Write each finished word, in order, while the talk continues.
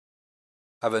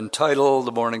I've entitled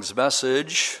the morning's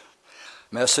message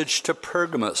to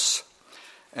Pergamos.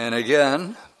 And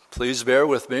again, please bear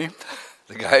with me.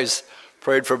 The guys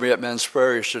prayed for me at men's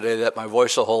prayer yesterday that my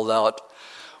voice will hold out.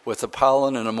 With the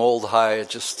pollen and a mold high,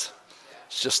 it's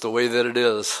just the way that it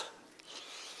is.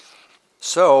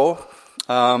 So,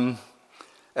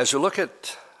 as you look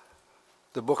at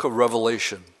the book of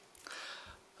Revelation,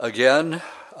 again,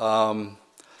 the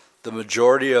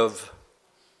majority of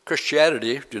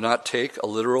Christianity do not take a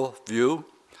literal view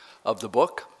of the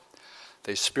book.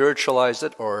 They spiritualize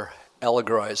it or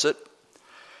allegorize it.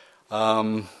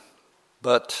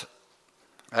 But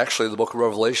actually, the book of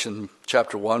Revelation,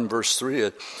 chapter 1, verse 3,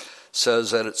 it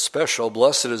says that it's special.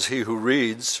 Blessed is he who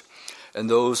reads and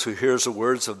those who hears the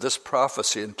words of this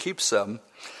prophecy and keeps them.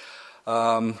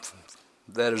 That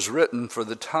is written, for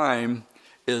the time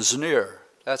is near.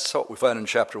 That's what we find in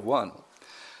chapter 1.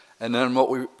 And then what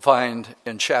we find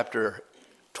in chapter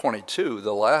 22,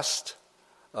 the last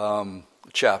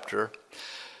chapter,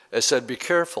 it said, be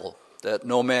careful that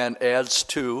no man adds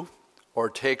to or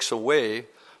takes away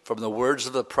from the words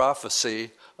of the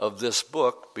prophecy of this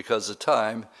book, because the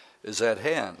time is at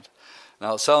hand.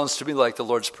 Now, it sounds to me like the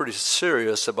Lord's pretty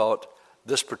serious about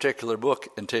this particular book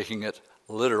and taking it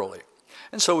literally.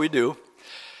 And so we do.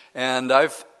 And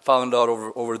I've found out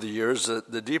over the years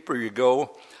that the deeper you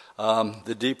go,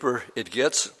 the deeper it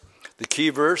gets. The key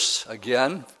verse,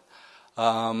 again,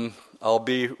 I'll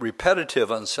be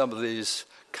repetitive on some of these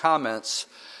comments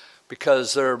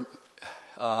because they're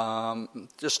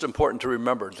just important to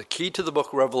remember. The key to the book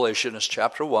of Revelation is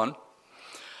chapter 1,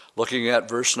 looking at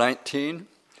verse 19.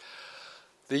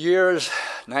 The year is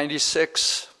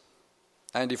 96,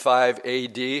 95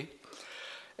 AD,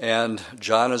 and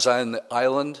John is on the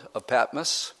island of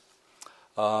Patmos.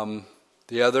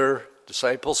 The other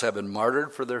disciples have been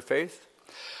martyred for their faith.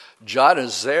 John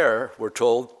is there, we're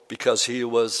told, because he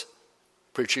was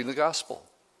preaching the gospel.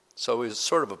 So he's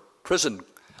sort of a prison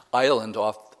island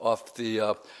off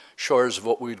the shores of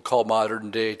what we'd call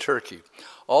modern-day Turkey.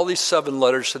 All these 7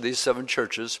 letters to these 7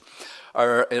 churches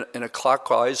are in a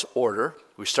clockwise order.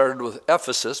 We started with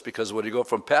Ephesus because when you go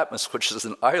from Patmos, which is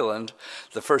an island,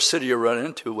 the first city you run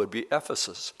into would be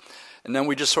Ephesus. And then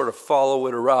we just sort of follow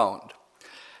it around.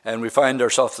 And we find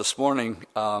ourselves this morning,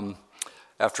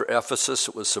 after Ephesus,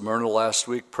 it was Smyrna last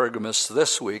week, Pergamos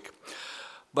this week.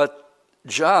 But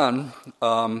John,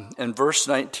 in verse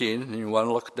 19, and you want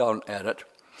to look down at it,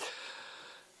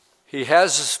 he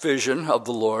has this vision of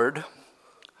the Lord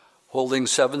holding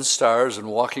 7 stars and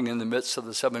walking in the midst of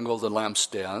the 7 golden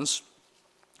lampstands.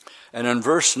 And in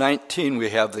verse 19,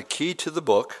 we have the key to the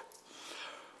book.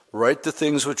 Write the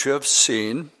things which you have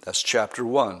seen. That's chapter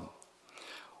 1.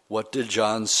 What did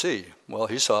John see? Well,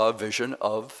 he saw a vision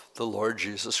of the Lord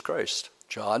Jesus Christ.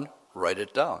 John, write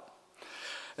it down.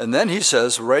 And then he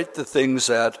says, write the things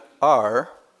that are,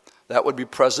 that would be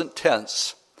present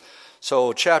tense.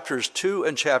 So chapters 2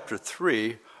 and chapter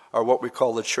 3 are what we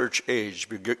call the church age,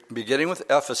 beginning with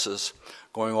Ephesus,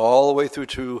 going all the way through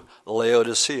to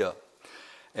Laodicea.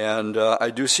 And I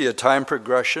do see a time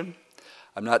progression.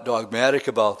 I'm not dogmatic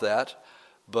about that,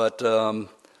 but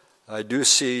I do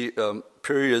see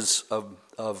periods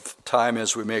of time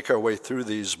as we make our way through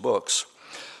these books.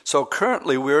 So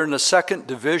currently we're in the second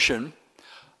division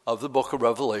of the book of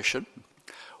Revelation.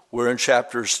 We're in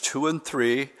chapters 2 and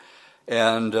 3,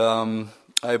 and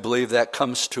I believe that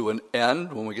comes to an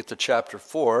end when we get to chapter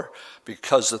 4,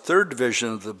 because the third division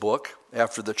of the book,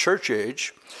 after the church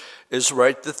age, is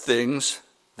write the things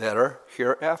that are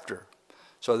hereafter.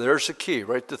 So there's the key.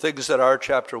 Write the things that are,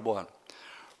 chapter 1.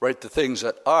 Write the things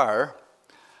that are,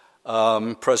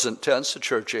 present tense, the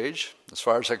church age. As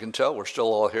far as I can tell, we're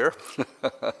still all here.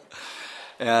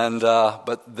 And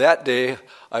but that day,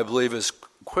 I believe, is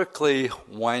quickly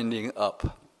winding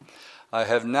up. I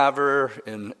have never,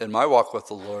 in my walk with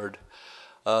the Lord,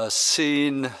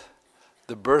 seen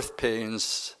the birth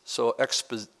pains so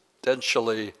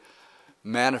exponentially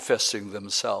manifesting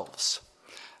themselves.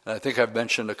 And I think I've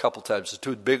mentioned a couple times, the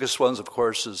 2 biggest ones, of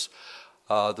course, is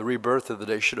the rebirth of the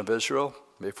nation of Israel,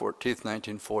 May 14th,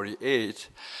 1948,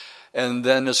 and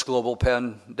then this global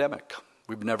pandemic.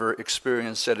 We've never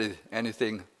experienced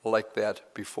anything like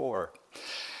that before.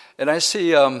 And I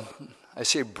see a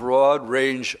broad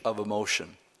range of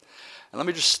emotion. And let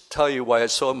me just tell you why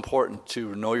it's so important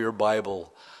to know your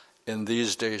Bible in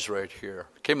these days right here.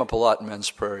 It came up a lot in men's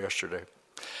prayer yesterday.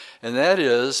 And that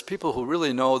is, people who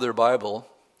really know their Bible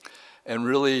and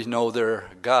really know their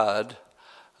God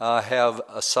have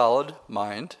a solid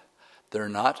mind. They're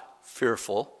not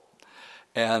fearful.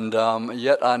 And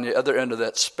yet on the other end of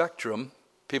that spectrum,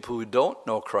 people who don't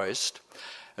know Christ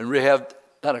and really have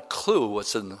not a clue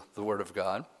what's in the Word of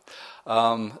God.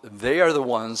 They are the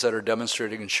ones that are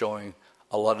demonstrating and showing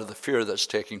a lot of the fear that's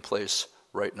taking place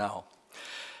right now.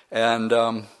 And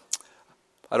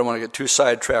I don't want to get too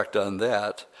sidetracked on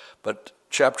that, but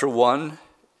chapter 1,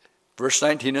 verse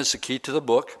 19 is the key to the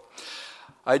book.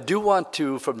 I do want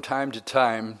to, from time to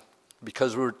time,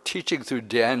 because we're teaching through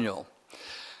Daniel,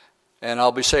 and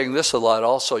I'll be saying this a lot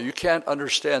also, you can't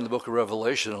understand the book of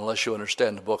Revelation unless you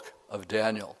understand the book of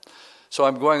Daniel. So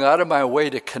I'm going out of my way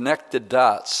to connect the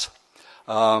dots,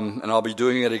 and I'll be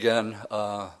doing it again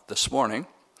this morning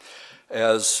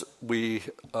as we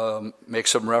make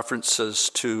some references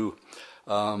to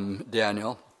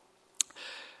Daniel.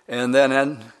 And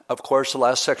then, of course, the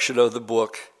last section of the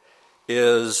book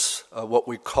is what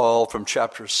we call from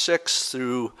chapter 6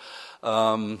 through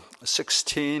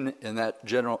 16 in that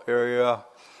general area.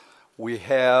 We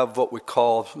have what we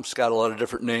call, it's got a lot of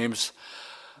different names.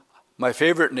 My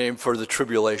favorite name for the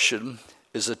tribulation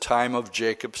is the time of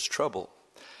Jacob's trouble.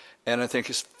 And I think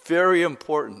it's very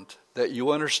important that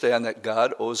you understand that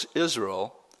God owes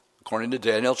Israel, according to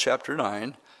Daniel chapter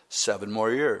 9, 7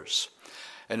 more years.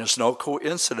 And it's no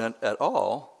coincidence at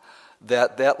all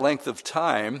that that length of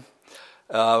time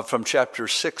from chapter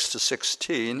 6 to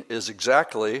 16 is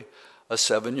exactly a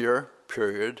 7-year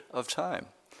period of time.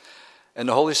 And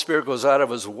the Holy Spirit goes out of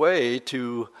his way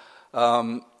to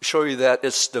show you that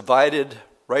it's divided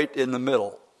right in the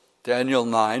middle. Daniel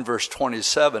 9, verse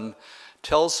 27,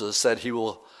 tells us that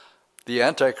the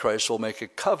Antichrist will make a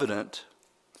covenant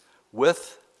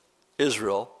with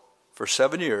Israel for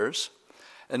 7 years.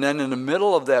 And then in the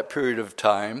middle of that period of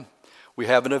time, we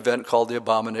have an event called the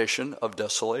Abomination of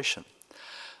Desolation.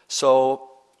 So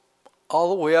all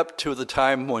the way up to the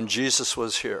time when Jesus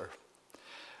was here.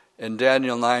 In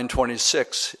Daniel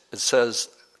 9:26, it says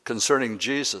concerning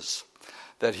Jesus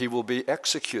that he will be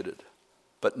executed,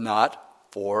 but not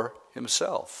for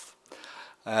himself.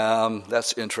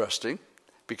 That's interesting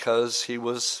because he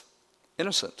was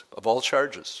innocent of all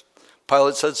charges.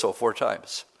 Pilate said so 4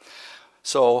 times.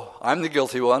 So I'm the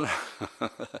guilty one.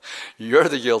 You're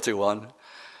the guilty one.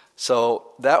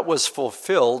 So that was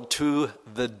fulfilled to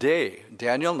the day.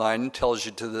 Daniel 9 tells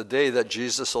you to the day that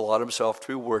Jesus allowed himself to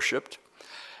be worshipped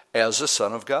as the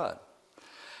Son of God.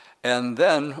 And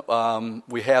then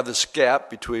we have this gap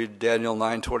between Daniel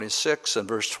 9:26 and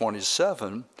verse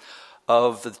 27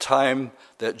 of the time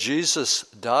that Jesus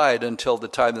died until the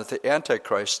time that the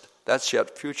Antichrist, that's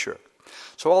yet future.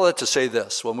 So all that to say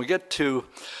this, when we get to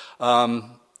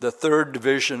the third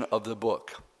division of the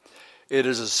book, it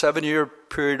is a 7-year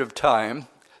period of time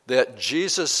that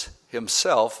Jesus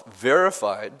himself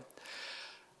verified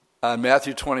on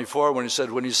Matthew 24 when he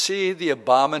said, when you see the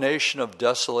abomination of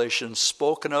desolation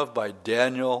spoken of by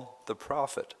Daniel the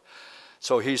prophet.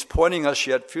 So he's pointing us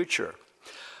yet future.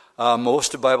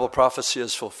 Most of Bible prophecy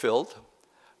is fulfilled,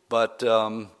 but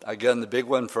again, the big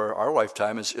one for our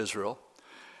lifetime is Israel.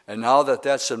 And now that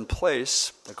that's in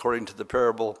place, according to the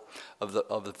parable of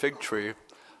the fig tree,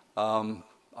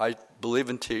 I believe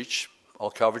and teach, all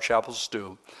Calvary Chapels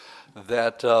do,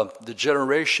 that the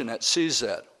generation that sees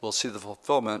that will see the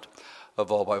fulfillment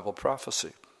of all Bible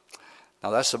prophecy. Now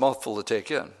that's a mouthful to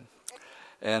take in,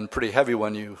 and pretty heavy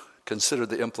when you consider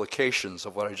the implications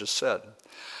of what I just said.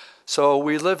 So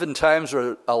we live in times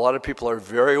where a lot of people are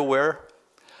very aware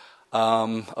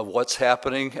of what's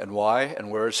happening and why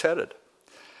and where it's headed.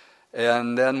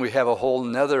 And then we have a whole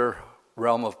nother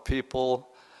realm of people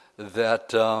that,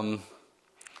 do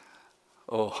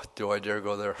I dare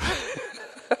go there?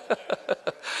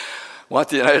 Want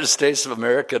the United States of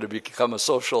America to become a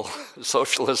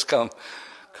socialist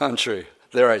country.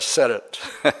 There, I said it.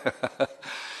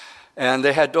 And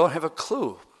they don't have a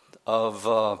clue of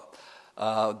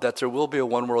that there will be a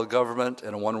one-world government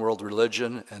and a one-world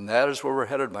religion, and that is where we're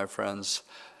headed, my friends.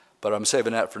 But I'm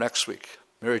saving that for next week.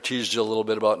 Mary teased you a little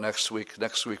bit about next week.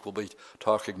 Next week we'll be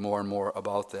talking more and more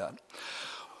about that.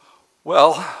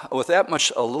 Well, with that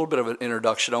much, a little bit of an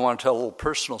introduction, I want to tell a little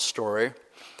personal story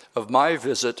of my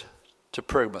visit to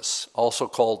Pergamos, also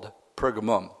called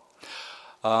Pergamum.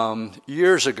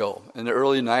 Years ago, in the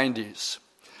early 90s,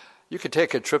 you could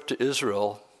take a trip to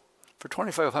Israel for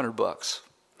 $2,500.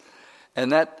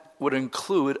 And that would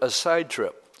include a side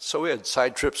trip. So we had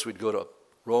side trips. We'd go to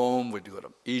Rome, we'd go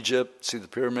to Egypt, see the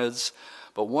pyramids.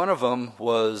 But one of them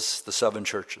was the 7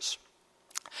 churches.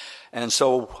 And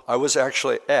so I was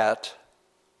actually at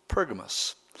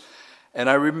Pergamos. And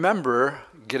I remember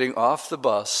getting off the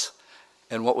bus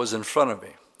and what was in front of me.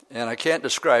 And I can't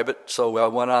describe it, so I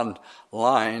went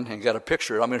online and got a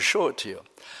picture. I'm going to show it to you.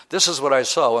 This is what I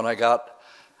saw when I got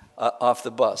off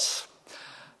the bus.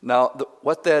 Now,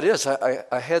 what that is,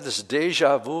 I had this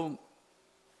deja vu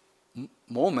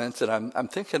moment, and I'm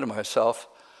thinking to myself,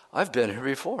 I've been here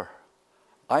before.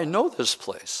 I know this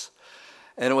place.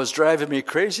 And it was driving me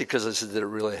crazy because I said, did it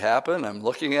really happen? I'm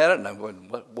looking at it and I'm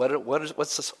going,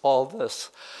 what's this, all this?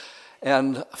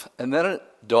 And then it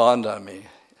dawned on me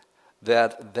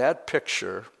that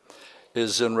picture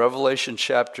is in Revelation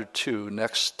chapter 2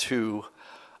 next to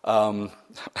my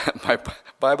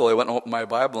Bible. I went and opened my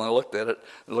Bible and I looked at it,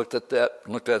 and looked at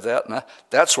that, and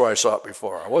that's where I saw it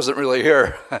before. I wasn't really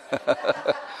here.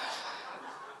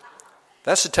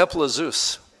 That's the Temple of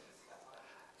Zeus.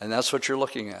 And that's what you're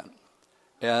looking at.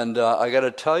 And I got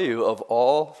to tell you, of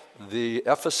all, the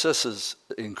Ephesus is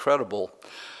incredible,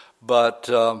 but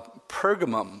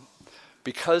Pergamum,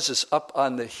 because it's up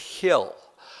on the hill,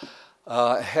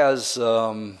 has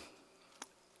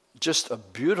just a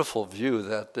beautiful view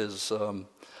that is,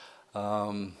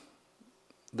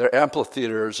 their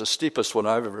amphitheater is the steepest one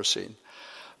I've ever seen.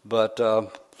 But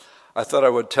I thought I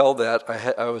would tell that.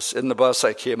 I was in the bus,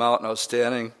 I came out and I was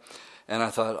standing, and I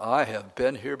thought, I have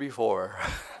been here before.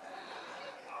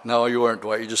 No, you weren't,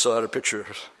 Dwight. You just saw a picture.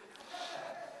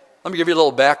 Let me give you a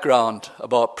little background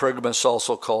about Pergamus,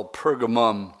 also called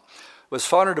Pergamum. It was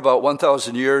founded about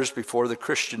 1,000 years before the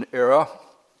Christian era.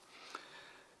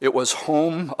 It was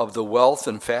home of the wealth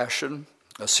and fashion,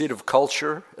 a seat of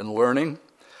culture and learning,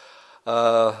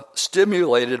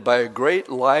 stimulated by a great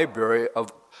library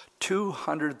of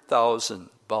 200,000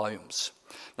 volumes.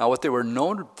 Now, what they were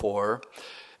known for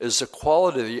is the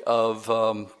quality of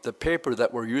the paper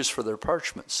that were used for their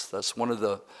parchments. That's one of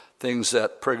the things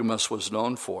that Pergamus was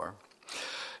known for.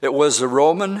 It was the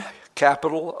Roman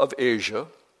capital of Asia.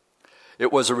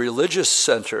 It was a religious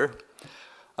center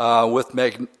with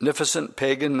magnificent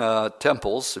pagan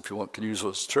temples, if you can use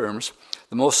those terms,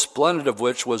 the most splendid of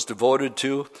which was devoted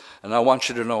to, and I want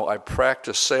you to know I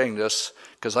practiced saying this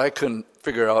because I couldn't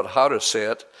figure out how to say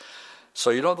it. So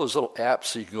you know those little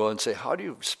apps you can go and say, how do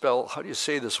you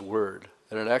say this word?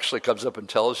 And it actually comes up and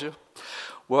tells you.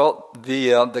 Well,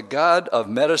 the god of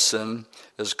medicine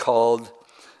is called,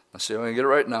 let's see if I can get it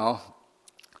right now,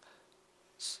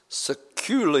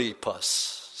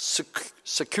 Saculipus.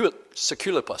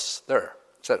 Saculipus. There,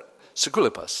 said it.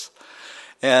 Saculipus.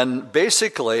 And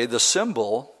basically the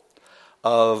symbol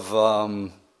of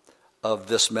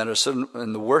this medicine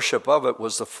and the worship of it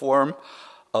was the form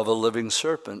of a living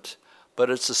serpent. But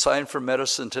it's a sign for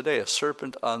medicine today, a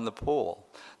serpent on the pole.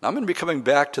 Now, I'm going to be coming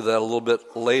back to that a little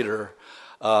bit later,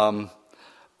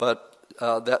 but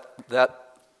that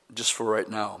just for right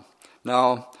now.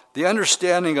 Now, the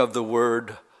understanding of the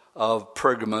word of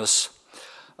Pergamus is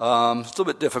a little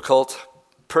bit difficult.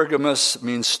 Pergamus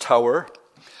means tower.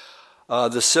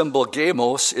 The symbol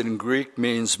gamos in Greek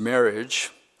means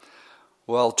marriage.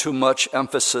 While too much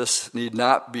emphasis need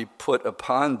not be put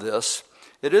upon this,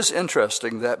 it is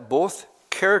interesting that both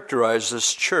characterize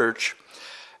this church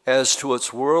as to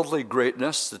its worldly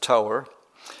greatness, the tower,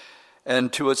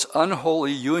 and to its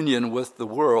unholy union with the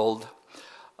world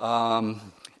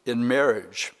in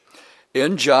marriage.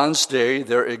 In John's day,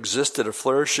 there existed a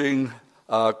flourishing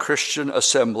Christian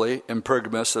assembly in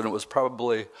Pergamus, and it was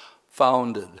probably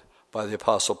founded by the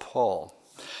Apostle Paul.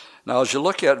 Now, as you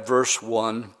look at verse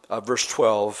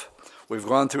 12, we've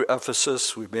gone through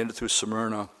Ephesus, we've made it through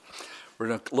Smyrna. We're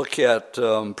going to look at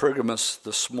Pergamus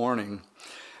this morning.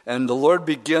 And the Lord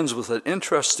begins with an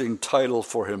interesting title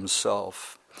for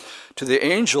himself. To the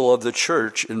angel of the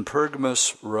church in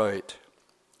Pergamus write.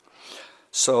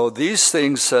 So these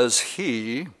things says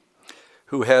he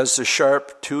who has the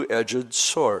sharp two-edged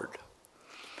sword.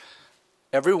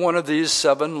 Every one of these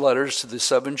 7 letters to the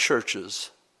 7 churches,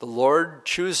 the Lord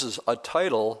chooses a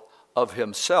title of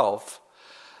himself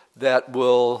that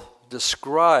will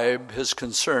describe his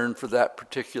concern for that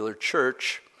particular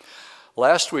church.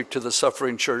 Last week to the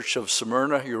suffering church of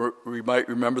Smyrna, you might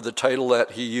remember the title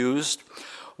that he used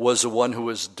was the one who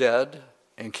was dead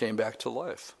and came back to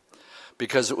life.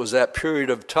 Because it was that period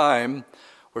of time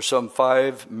where some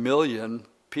 5 million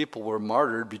people were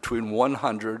martyred between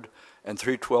 100 and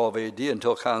 312 AD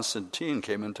until Constantine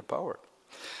came into power.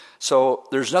 So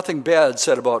there's nothing bad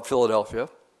said about Philadelphia.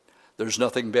 There's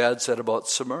nothing bad said about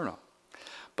Smyrna.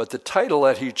 But the title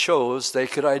that he chose, they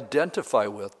could identify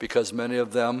with because many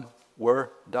of them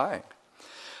were dying.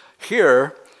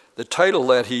 Here, the title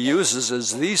that he uses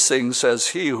is, these things says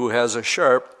he who has a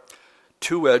sharp,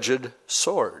 two-edged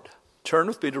sword. Turn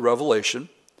with me to Revelation,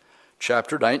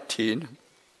 chapter 19.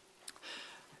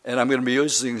 And I'm going to be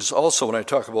using this also when I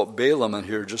talk about Balaam in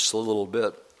here just a little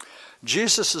bit.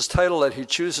 Jesus' title that he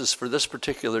chooses for this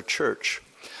particular church.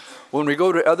 When we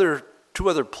go to two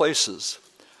other places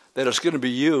that it's going to be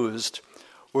used,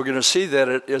 we're going to see that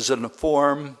it is in the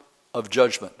form of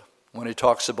judgment. when he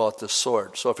talks about this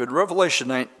sword. So if in Revelation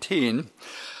 19,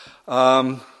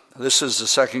 this is the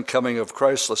second coming of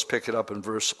Christ. Let's pick it up in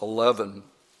verse 11.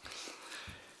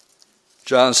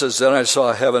 John says, "Then I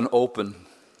saw heaven open,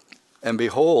 and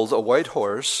behold, a white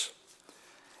horse,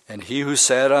 and he who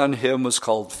sat on him was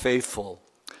called Faithful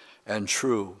and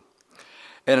True.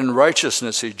 And in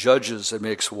righteousness he judges and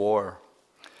makes war.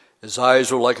 His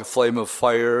eyes were like a flame of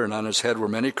fire, and on his head were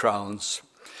many crowns.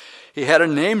 He had a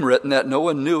name written that no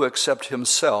one knew except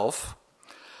himself.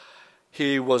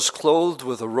 He was clothed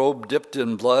with a robe dipped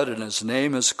in blood, and his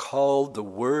name is called the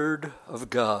Word of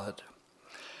God.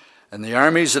 And the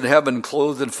armies in heaven,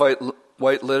 clothed in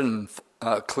white linen,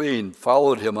 clean,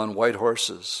 followed him on white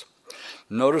horses."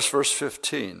 Notice verse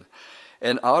 15.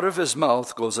 "And out of his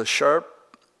mouth goes a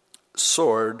sharp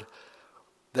sword,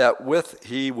 that with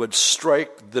he would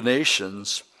strike the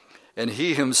nations, and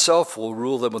he himself will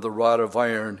rule them with a rod of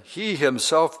iron. He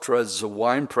himself treads the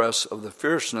winepress of the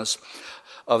fierceness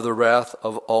of the wrath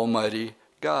of Almighty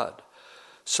God."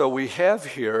 So we have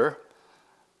here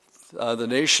the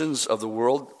nations of the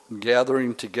world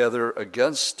gathering together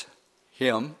against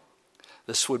him.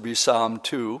 This would be Psalm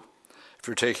 2, if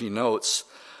you're taking notes.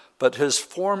 But his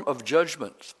form of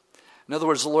judgment. In other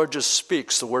words, the Lord just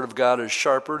speaks. The word of God is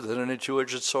sharper than any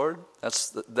two-edged sword. That's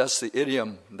the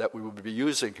idiom that we would be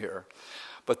using here.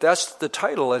 But that's the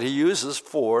title that he uses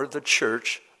for the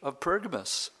church of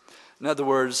Pergamos. In other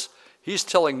words, he's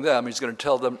telling them, he's going to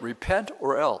tell them, repent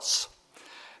or else.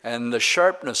 And the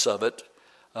sharpness of it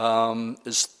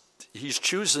is he's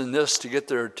choosing this to get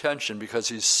their attention because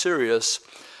he's serious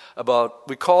about,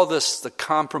 we call this the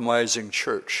compromising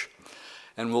church.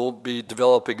 And we'll be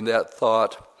developing that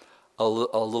thought a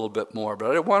little bit more.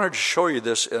 But I wanted to show you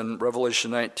this in Revelation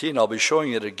 19. I'll be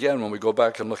showing it again when we go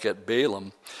back and look at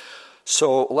Balaam.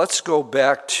 So let's go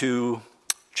back to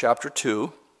chapter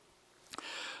 2.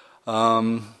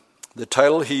 The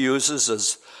title he uses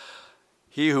is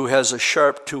 "He who has a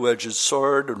sharp two-edged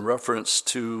sword," in reference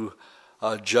to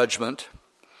judgment.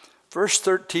 Verse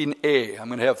 13a, I'm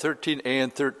going to have 13a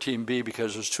and 13b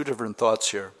because there's two different thoughts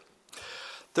here.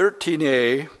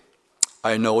 13a,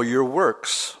 "I know your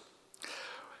works,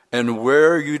 and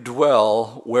where you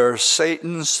dwell, where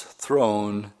Satan's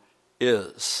throne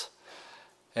is."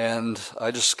 And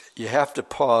you have to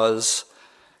pause.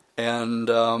 And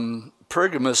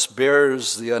Pergamos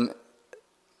bears the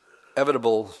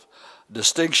inevitable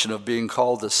distinction of being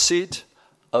called the seat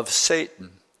of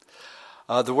Satan.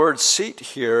 The word seat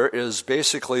here is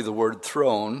basically the word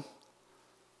throne.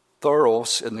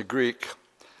 Thoros in the Greek.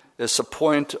 It's a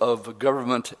point of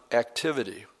government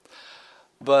activity.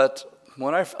 But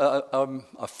when I'm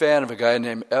a fan of a guy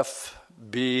named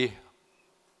F.B.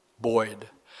 Boyd,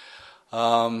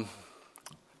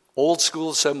 Old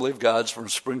School Assembly of Gods from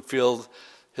Springfield.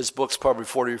 His book's probably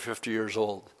 40 or 50 years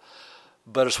old.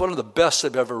 But it's one of the best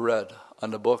I've ever read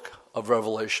on the book of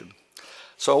Revelation.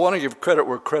 So I want to give credit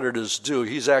where credit is due.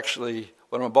 He's actually,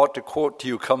 what I'm about to quote to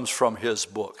you comes from his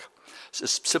book.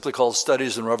 It's simply called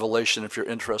Studies in Revelation if you're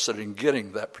interested in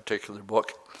getting that particular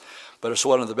book. But it's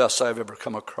one of the best I've ever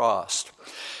come across.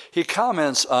 He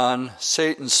comments on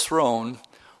Satan's throne,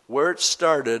 where it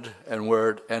started and where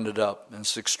it ended up. And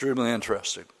it's extremely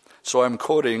interesting. So I'm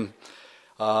quoting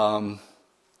Mr.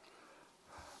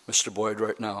 Boyd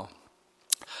right now.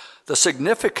 "The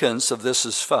significance of this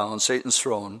is found, Satan's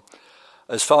throne,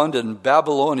 is found in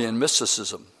Babylonian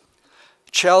mysticism.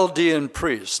 Chaldean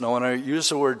priests." Now, when I use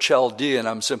the word Chaldean,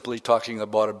 I'm simply talking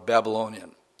about a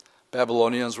Babylonian.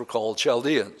 Babylonians were called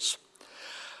Chaldeans.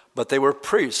 But they were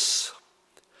priests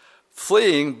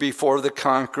fleeing before the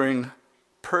conquering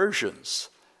Persians.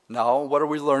 Now, what are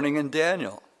we learning in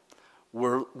Daniel?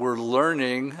 We're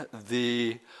learning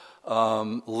the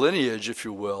lineage, if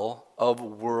you will, of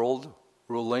world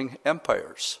ruling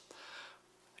empires.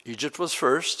 Egypt was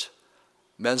first.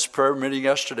 Men's prayer meeting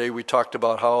yesterday, we talked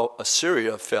about how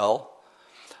Assyria fell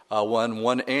when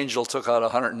one angel took out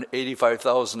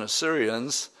 185,000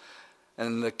 Assyrians,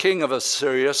 and the king of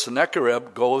Assyria,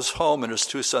 Sennacherib, goes home and his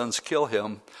two sons kill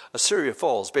him. Assyria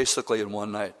falls basically in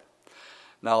one night.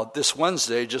 Now, this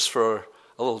Wednesday, just for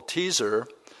a little teaser,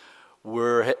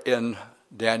 we're in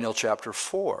Daniel chapter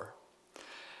 4.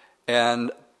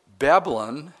 And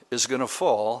Babylon is going to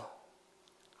fall,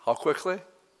 how quickly?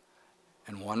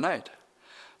 In one night.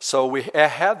 So we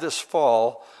have this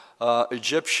fall,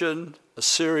 Egyptian,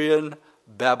 Assyrian,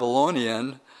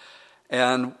 Babylonian,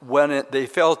 and when they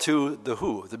fell to the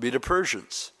who? The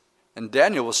Medo-Persians. And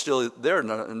Daniel was still there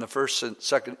in the first and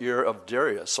second year of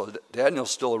Darius. So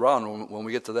Daniel's still around when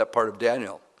we get to that part of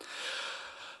Daniel.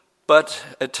 But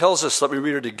it tells us, let me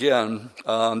read it again,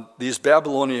 these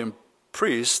Babylonian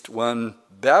priests, when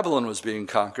Babylon was being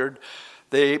conquered,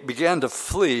 they began to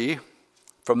flee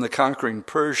from the conquering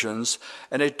Persians,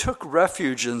 and they took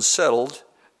refuge and settled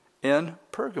in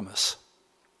Pergamos.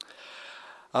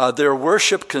 Their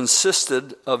worship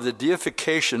consisted of the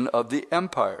deification of the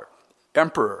emperor.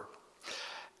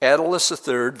 Attalus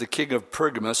III, the king of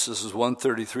Pergamos, this is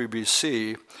 133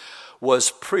 BC,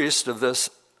 was priest of this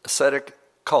ascetic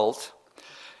cult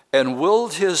and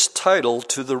willed his title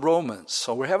to the Romans.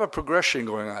 So we have a progression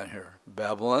going on here.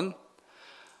 Babylon,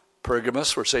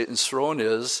 Pergamos, where Satan's throne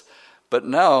is, but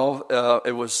now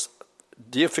it was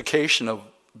deification of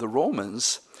the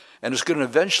Romans, and it's going to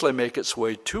eventually make its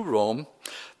way to Rome.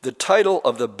 The title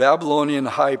of the Babylonian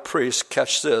high priest,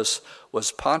 catch this,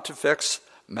 was Pontifex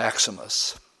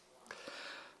Maximus.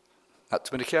 Not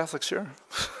too many Catholics here.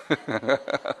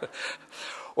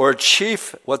 Or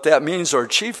chief, what that means, or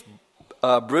chief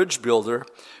bridge builder,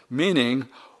 meaning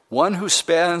one who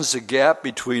spans the gap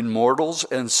between mortals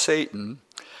and Satan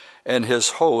and his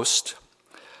host.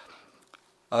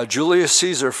 Julius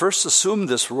Caesar first assumed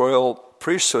this royal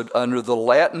priesthood under the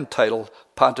Latin title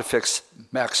Pontifex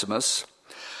Maximus.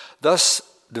 Thus,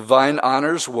 divine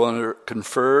honors were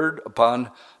conferred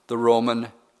upon the Roman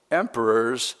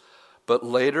emperors, but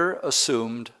later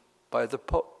assumed by the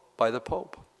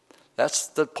Pope. That's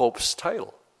the Pope's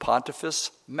title,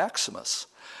 Pontifex Maximus.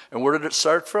 And where did it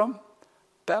start from?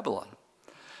 Babylon.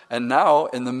 And now,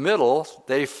 in the middle,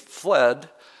 they fled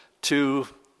to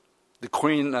the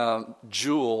queen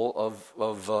jewel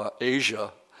of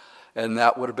Asia, and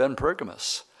that would have been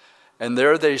Pergamos. And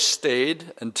there they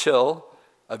stayed until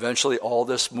eventually all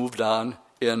this moved on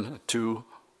into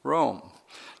Rome.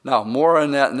 Now, more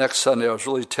on that next Sunday. I was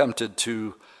really tempted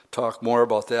to talk more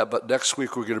about that, but next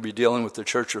week we're going to be dealing with the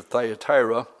church of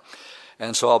Thyatira,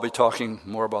 and so I'll be talking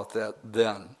more about that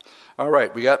then. All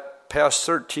right, we got past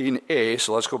 13a,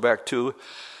 so let's go back to it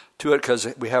because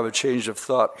we have a change of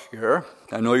thought here.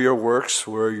 I know your works,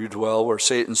 where you dwell, where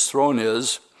Satan's throne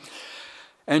is,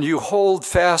 and you hold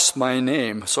fast my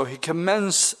name. So he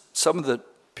commends some of the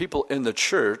people in the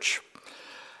church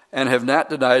and have not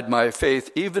denied my faith,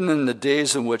 even in the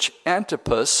days in which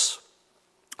Antipas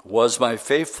was my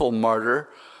faithful martyr,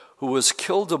 who was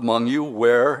killed among you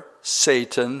where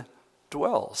Satan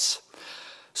dwells.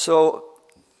 So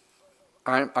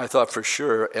I thought for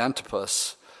sure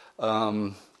Antipas,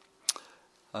 the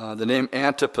name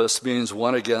Antipas means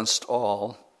one against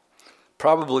all,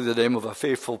 probably the name of a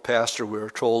faithful pastor, we were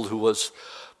told, who was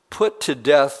put to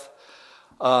death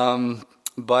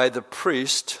by the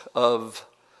priest of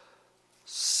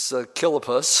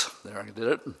Scyllopus, there I did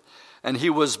it, and he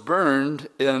was burned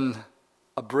in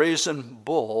a brazen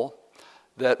bull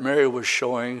that Mary was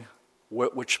showing,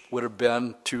 which would have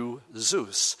been to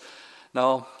Zeus.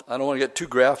 Now, I don't want to get too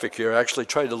graphic here. I actually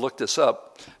tried to look this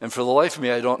up, and for the life of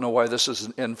me, I don't know why this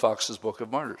isn't in Fox's Book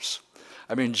of Martyrs.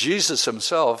 I mean, Jesus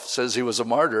himself says he was a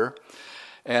martyr,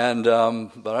 and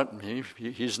but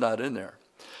he's not in there.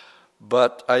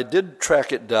 But I did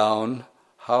track it down,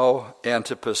 how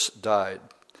Antipas died.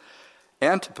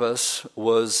 Antipas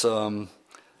was,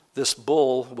 this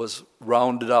bull was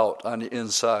rounded out on the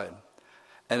inside.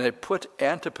 And they put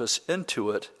Antipas into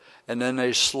it, and then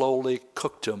they slowly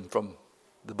cooked him from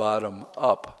the bottom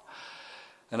up.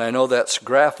 And I know that's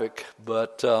graphic,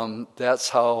 but that's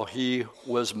how he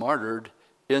was martyred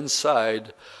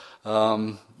inside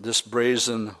this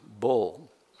brazen bull.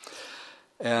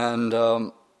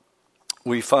 And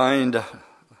we find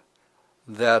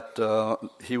that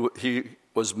he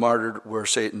was martyred where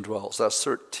Satan dwells. That's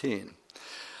 13.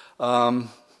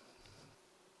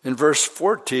 In verse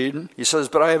 14, he says,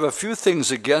 "But I have a few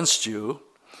things against you,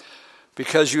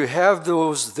 because you have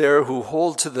those there who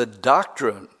hold to the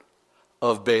doctrine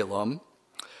of Balaam,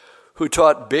 who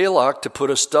taught Balak to put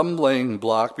a stumbling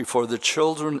block before the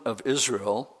children of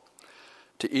Israel,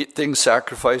 to eat things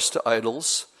sacrificed to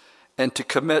idols, and to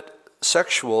commit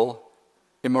sexual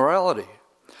immorality."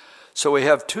 So we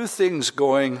have two things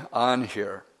going on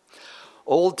here.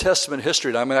 Old Testament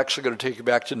history, and I'm actually going to take you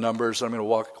back to Numbers. I'm going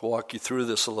to walk you through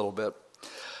this a little bit.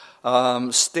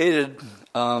 Stated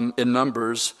in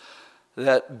Numbers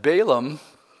that Balaam,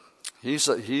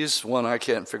 he's one I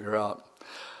can't figure out,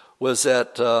 was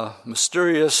that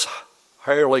mysterious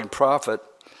hireling prophet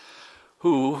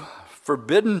who,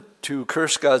 forbidden to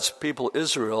curse God's people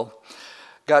Israel,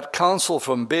 got counsel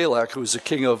from Balak, who was the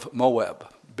king of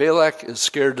Moab. Balak is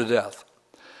scared to death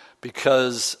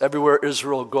because everywhere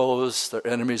Israel goes, their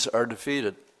enemies are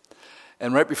defeated.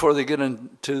 And right before they get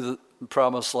into the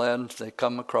promised land, they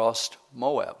come across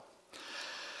Moab.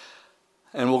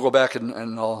 And we'll go back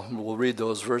and we'll read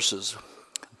those verses.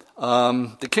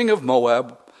 The king of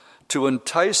Moab to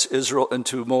entice Israel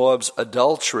into Moab's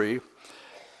adultery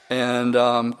and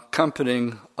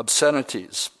accompanying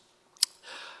obscenities.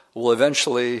 Will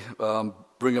eventually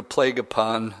bring a plague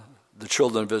upon the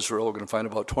children of Israel. We're going to find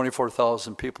about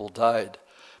 24,000 people died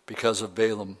because of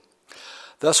Balaam.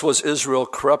 Thus was Israel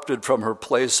corrupted from her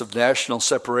place of national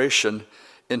separation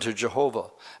into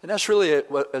Jehovah. And that's really,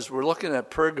 as we're looking at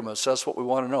Pergamos, that's what we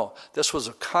want to know. This was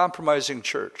a compromising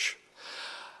church.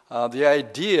 The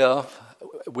idea,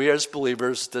 we as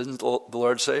believers, didn't the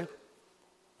Lord say,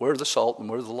 we're the salt and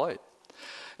we're the light.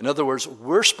 In other words,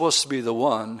 we're supposed to be the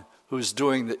one who's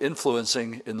doing the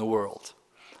influencing in the world.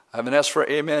 I haven't asked for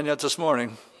amen yet this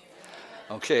morning.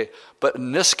 Okay, but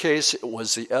in this case, it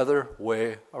was the other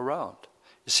way around.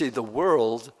 You see, the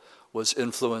world was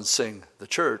influencing the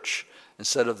church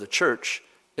instead of the church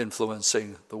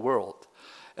influencing the world.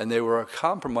 And they were a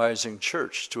compromising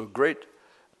church to a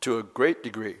great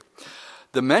degree.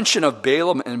 The mention of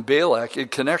Balaam and Balak in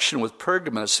connection with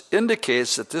Pergamos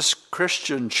indicates that this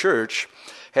Christian church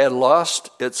had lost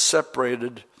its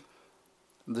separated.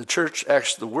 The church,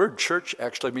 actually, the word church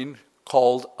actually means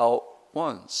called out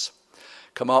ones.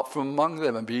 Come out from among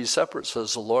them and be separate,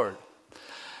 says the Lord.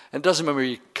 And it doesn't mean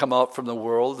we come out from the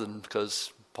world, and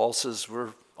because Paul says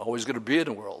we're always going to be in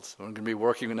the world. We're going to be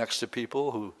working next to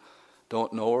people who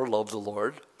don't know or love the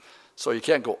Lord. So you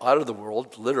can't go out of the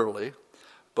world, literally,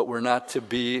 but we're not to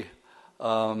be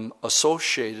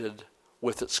associated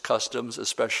with its customs,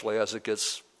 especially as it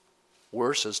gets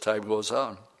worse as time goes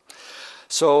on.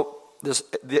 So this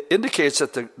indicates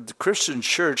that the Christian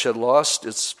church had lost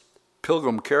its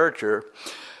pilgrim character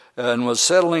and was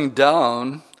settling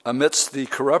down amidst the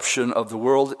corruption of the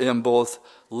world in both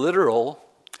literal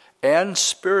and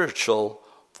spiritual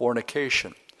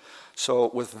fornication. So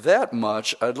with that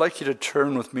much, I'd like you to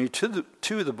turn with me to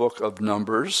the book of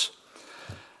Numbers,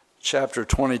 chapter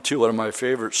 22. One of my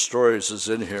favorite stories is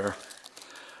in here.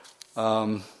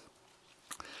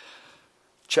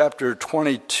 Chapter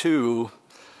 22.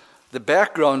 The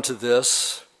background to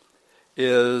this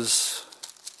is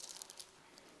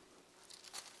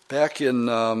back in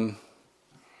the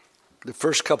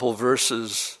first couple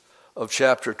verses of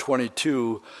chapter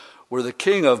 22, where the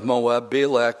king of Moab,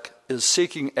 Balak, is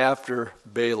seeking after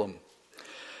Balaam.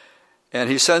 And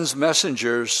he sends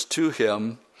messengers to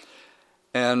him,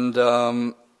 and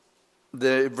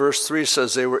verse 3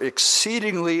 says, they were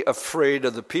exceedingly afraid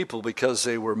of the people because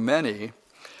they were many,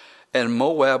 and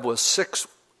Moab was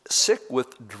sick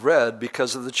with dread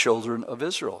because of the children of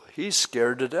Israel. He's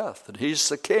scared to death, and he's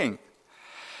the king.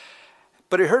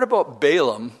 But he heard about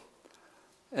Balaam,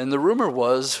 and the rumor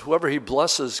was whoever he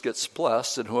blesses gets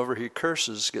blessed, and whoever he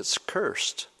curses gets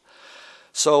cursed.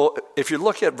 So if you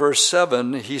look at verse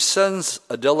 7, he sends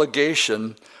a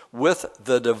delegation with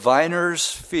the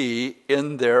diviner's fee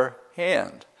in their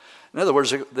hand. In other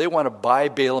words, they want to buy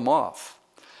Balaam off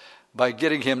by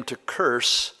getting him to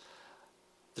curse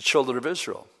the children of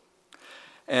Israel.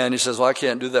 And he says, well, I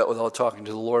can't do that without talking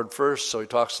to the Lord first. So he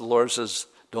talks to the Lord and says,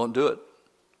 don't do it,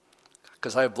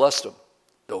 because I have blessed him.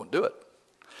 Don't do it.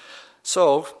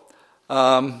 So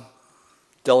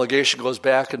delegation goes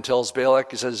back and tells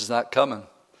Balak, he says he's not coming.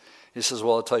 He says,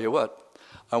 well, I'll tell you what,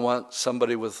 I want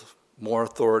somebody with more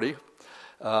authority,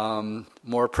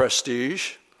 more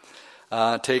prestige,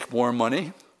 take more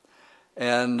money,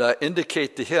 and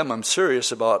indicate to him I'm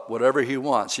serious about whatever he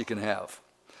wants, he can have.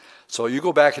 So you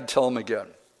go back and tell him again.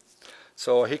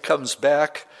 So he comes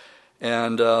back,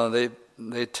 and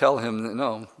they tell him,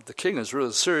 no, the king is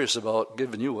really serious about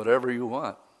giving you whatever you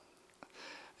want.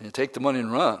 And you take the money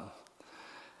and run.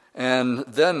 And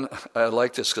then, I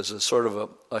like this because it's sort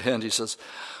of a hint, he says,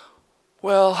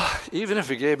 well, even if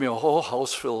he gave me a whole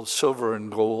house full of silver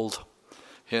and gold,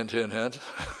 hint, hint, hint,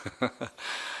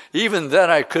 even then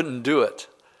I couldn't do it.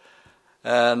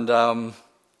 And the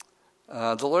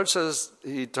Lord says,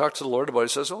 he talked to the Lord about it,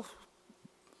 he says, oh,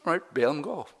 all right, Balaam,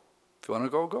 go. If you want to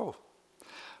go, go.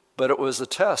 But it was a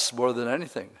test more than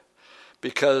anything,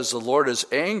 because the Lord is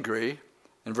angry,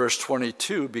 in verse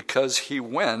 22, because he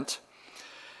went,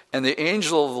 and the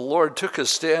angel of the Lord took his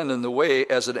stand in the way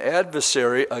as an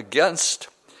adversary against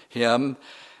him,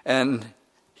 and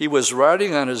he was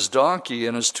riding on his donkey,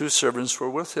 and his two servants were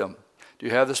with him. Do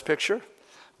you have this picture?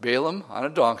 Balaam on a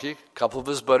donkey, a couple of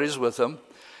his buddies with him,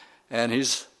 and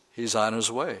he's on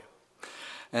his way.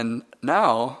 And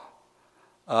now,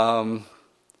 I've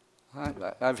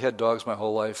had dogs my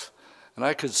whole life, and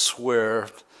I could swear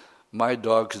my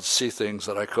dog could see things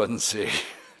that I couldn't see.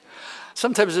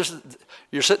 Sometimes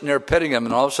you're sitting there petting them,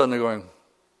 and all of a sudden they're going,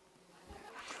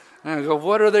 and I go,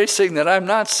 what are they seeing that I'm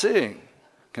not seeing?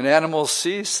 Can animals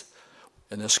see?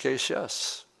 In this case,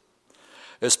 yes.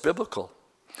 It's biblical.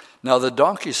 Now the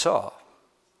donkey saw,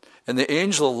 and the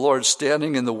angel of the Lord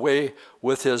standing in the way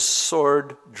with his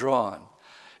sword drawn.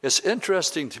 It's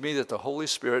interesting to me that the Holy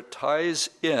Spirit ties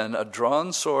in a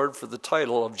drawn sword for the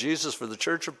title of Jesus for the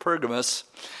church of Pergamos,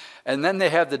 and then they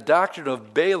have the doctrine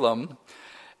of Balaam,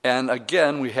 and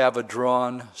again we have a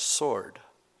drawn sword.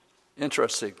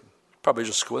 Interesting, probably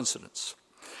just coincidence.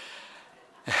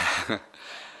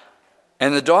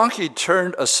 And the donkey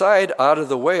turned aside out of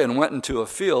the way and went into a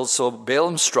field, so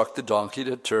Balaam struck the donkey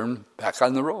to turn back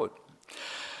on the road.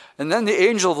 And then the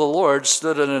angel of the Lord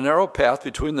stood in a narrow path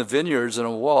between the vineyards and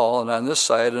a wall, and on this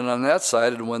side and on that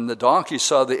side. And when the donkey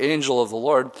saw the angel of the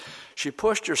Lord, she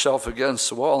pushed herself against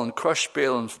the wall and crushed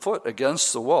Balaam's foot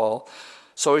against the wall,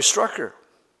 so he struck her.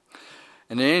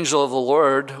 And the angel of the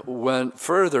Lord went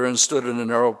further and stood in a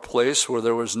narrow place where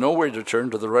there was no way to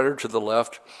turn to the right or to the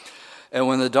left. And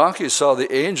when the donkey saw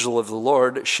the angel of the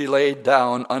Lord, she lay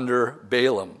down under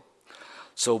Balaam.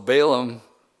 So Balaam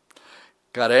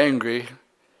got angry.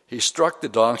 He struck the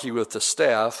donkey with the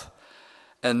staff.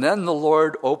 And then the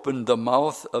Lord opened the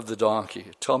mouth of the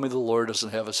donkey. Tell me the Lord doesn't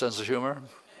have a sense of humor.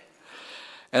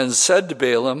 And said to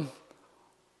Balaam,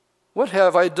 "What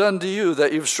have I done to you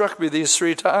that you've struck me these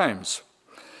 3 times?"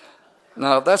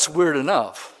 Now, that's weird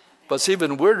enough. But what's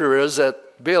even weirder is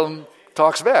that Balaam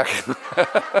talks back.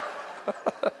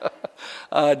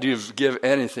 I'd give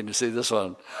anything to see this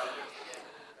one.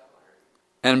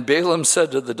 And Balaam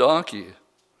said to the donkey,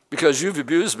 "Because you've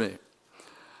abused me,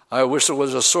 I wish there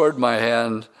was a sword in my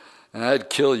hand, and I'd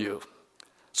kill you."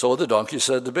 So the donkey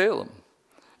said to Balaam,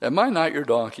 "Am I not your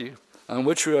donkey, on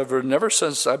which you have never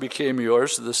since I became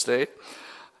yours to this day?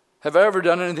 Have I ever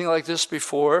done anything like this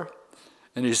before?"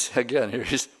 And he's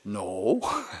no.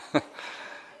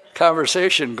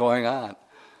 Conversation going on.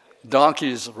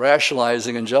 Donkey's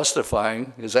rationalizing and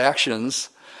justifying his actions,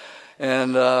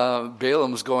 and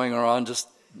Balaam's going around just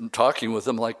talking with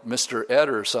him like Mr. Ed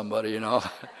or somebody,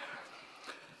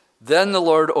 Then the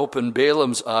Lord opened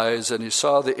Balaam's eyes, and he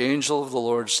saw the angel of the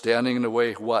Lord standing in the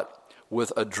way, what?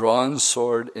 With a drawn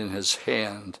sword in his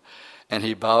hand, and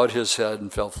he bowed his head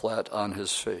and fell flat on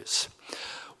his face.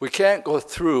 We can't go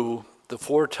through the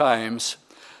 4 times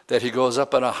that he goes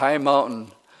up on a high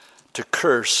mountain to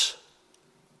curse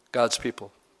God's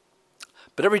people.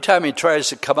 But every time he tries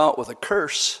to come out with a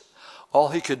curse, all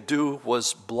he could do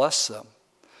was bless them.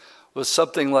 It was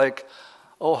something like,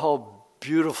 "Oh, how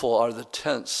beautiful are the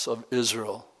tents of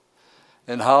Israel,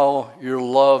 and how your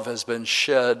love has been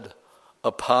shed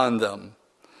upon them."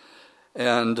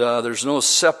 And there's no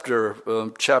scepter,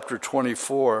 chapter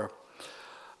 24.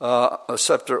 A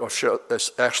scepter,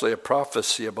 it's actually a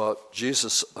prophecy about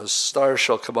Jesus. A star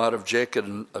shall come out of Jacob,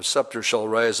 and a scepter shall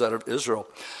rise out of Israel.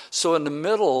 So in the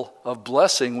middle of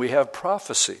blessing, we have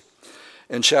prophecy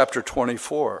in chapter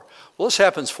 24. Well, this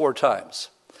happens 4 times.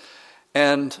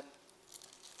 And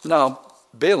now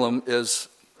Balak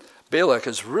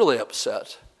is really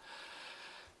upset.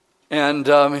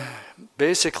 And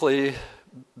basically,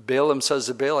 Balaam says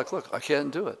to Balak, "Look, I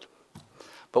can't do it."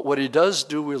 But what he does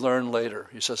do, we learn later.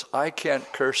 He says, "I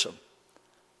can't curse him,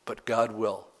 but God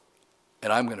will.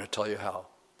 And I'm going to tell you how."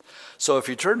 So if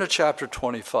you turn to chapter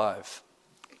 25,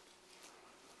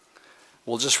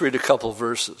 we'll just read a couple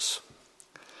verses.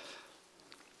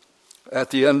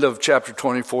 At the end of chapter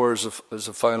 24 is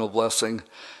a final blessing.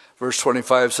 Verse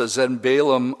 25 says, "Then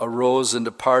Balaam arose and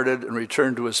departed and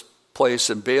returned to his place,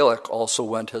 and Balak also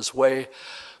went his way,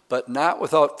 but not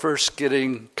without first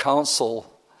getting counsel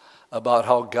about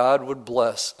how God would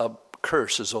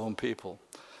curse his own people."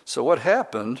 So what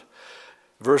happened?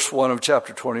 Verse 1 of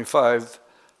chapter 25,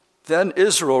 "Then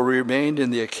Israel remained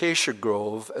in the acacia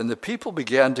grove, and the people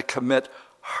began to commit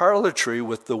harlotry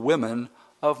with the women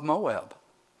of Moab.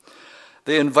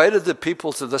 They invited the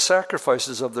people to the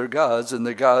sacrifices of their gods, and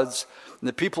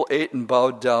the people ate and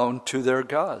bowed down to their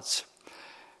gods."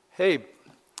 Hey,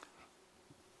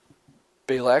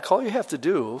 Balak, all you have to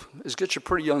do is get your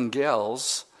pretty young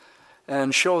gals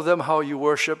and show them how you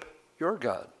worship your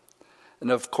God.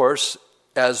 And of course,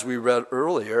 as we read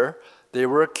earlier, they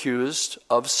were accused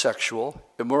of sexual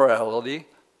immorality,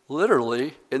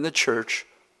 literally in the church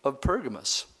of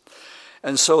Pergamos.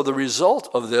 And so the result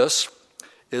of this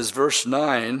is verse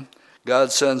 9,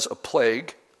 God sends a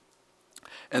plague,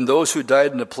 and those who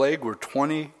died in the plague were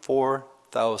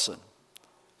 24,000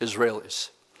 Israelis.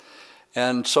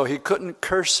 And so he couldn't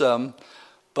curse them,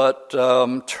 but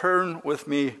turn with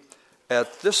me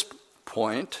at this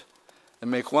point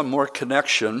and make one more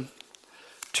connection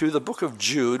to the book of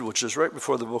Jude, which is right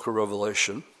before the book of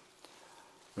Revelation.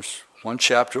 It's 1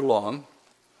 chapter long.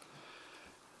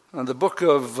 And the book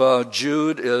of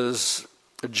Jude is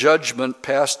judgment,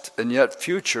 past and yet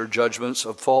future judgments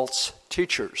of false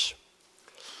teachers.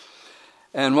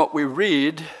 And what we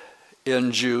read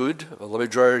in Jude, let me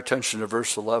draw your attention to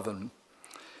verse 11.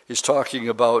 He's talking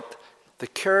about the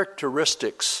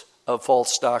characteristics of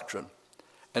false doctrine,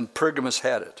 and Pergamos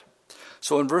had it.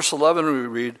 So in verse 11 we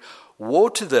read, "Woe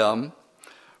to them,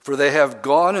 for they have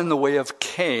gone in the way of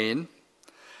Cain,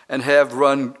 and have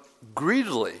run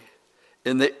greedily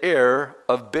in the error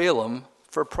of Balaam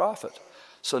for profit."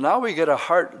 So now we get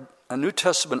a New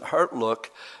Testament heart look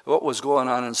at what was going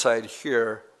on inside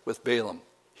here with Balaam.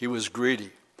 He was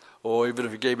greedy. Oh, even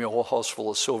if he gave me a whole house full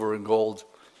of silver and gold,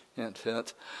 hint,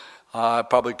 hint, I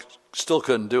probably still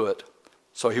couldn't do it.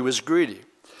 So he was greedy.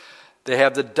 They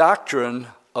have the doctrine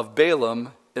of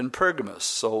Balaam in Pergamos.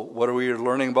 So what are we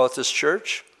learning about this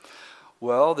church?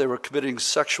 Well, they were committing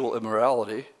sexual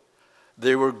immorality.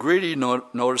 They were greedy,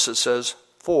 notice it says,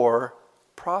 for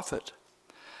profit.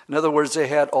 In other words, they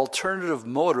had alternative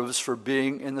motives for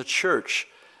being in the church.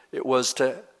 It was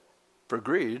for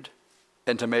greed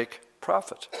and to make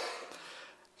profit.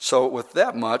 So with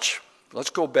that much, let's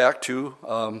go back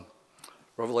to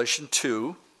Revelation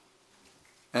 2.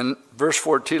 And verse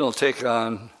 14 will take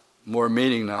on more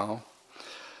meaning now.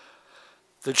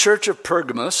 The church of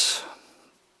Pergamos,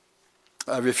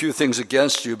 I have a few things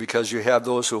against you because you have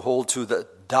those who hold to the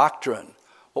doctrine.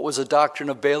 What was the doctrine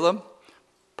of Balaam?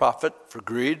 Profit for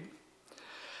greed.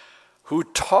 Who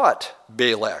taught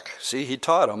Balak, see, he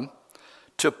taught him,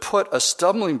 to put a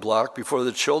stumbling block before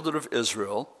the children of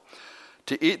Israel,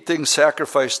 to eat things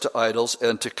sacrificed to idols,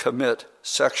 and to commit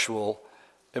sexual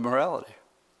immorality.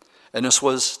 And this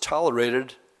was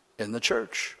tolerated in the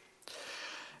church.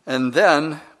 And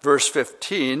then, verse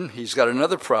 15, he's got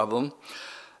another problem.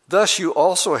 Thus you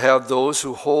also have those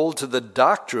who hold to the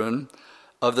doctrine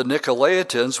of the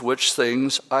Nicolaitans, which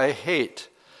things I hate.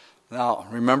 Now,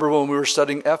 remember when we were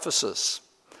studying Ephesus?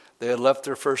 They had left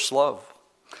their first love.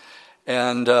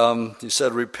 And he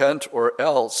said, repent or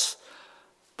else.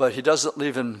 But he doesn't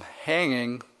leave him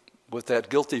hanging with that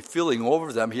guilty feeling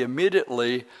over them. He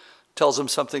immediately tells them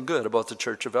something good about the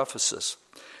church of Ephesus.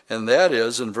 And that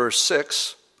is in verse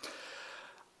 6,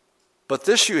 "But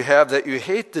this you have, that you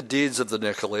hate the deeds of the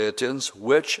Nicolaitans,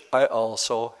 which I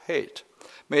also hate."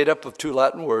 Made up of two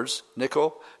Latin words,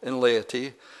 Nico and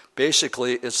laity.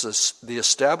 Basically, it's the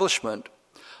establishment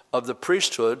of the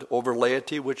priesthood over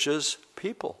laity, which is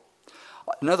people.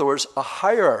 In other words, a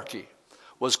hierarchy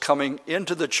was coming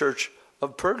into the church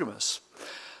of Pergamos.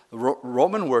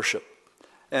 Roman worship.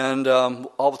 And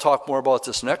I'll talk more about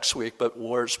this next week, but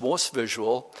where it's most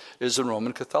visual is in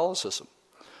Roman Catholicism,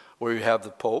 where you have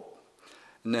the Pope,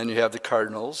 and then you have the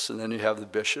cardinals, and then you have the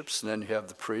bishops, and then you have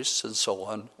the priests, and so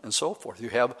on and so forth. You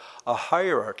have a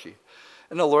hierarchy.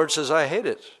 And the Lord says, I hate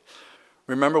it.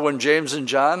 Remember when James and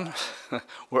John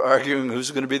were arguing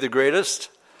who's going to be the greatest?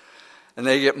 And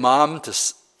they get Mom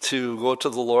to go to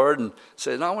the Lord and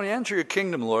say, now when you enter your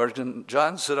kingdom, Lord, can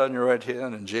John sit on your right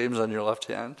hand and James on your left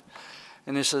hand?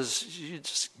 And he says, you're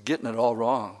just getting it all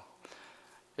wrong.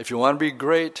 If you want to be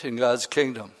great in God's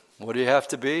kingdom, what do you have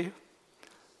to be?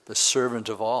 The servant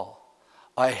of all.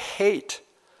 I hate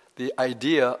the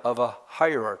idea of a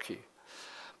hierarchy.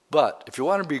 But if you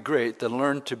want to be great, then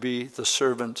learn to be the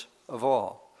servant of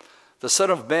all. The Son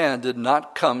of Man did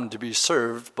not come to be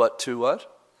served, but to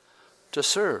what? To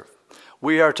serve.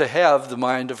 We are to have the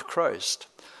mind of Christ.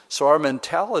 So our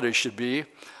mentality should be,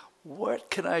 what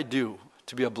can I do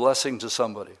to be a blessing to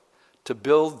somebody, to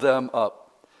build them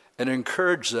up and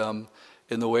encourage them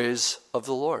in the ways of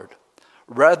the Lord,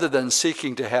 rather than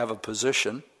seeking to have a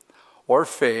position or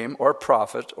fame or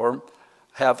profit or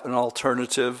have an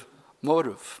alternative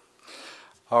motive.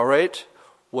 All right,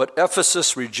 what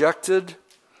Ephesus rejected,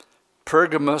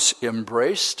 Pergamos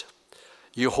embraced.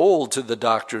 You hold to the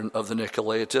doctrine of the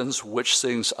Nicolaitans, which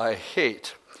things I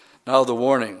hate. Now the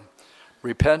warning,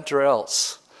 repent or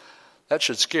else. That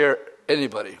should scare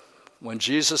anybody when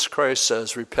Jesus Christ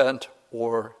says, repent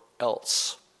or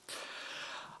else.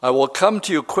 I will come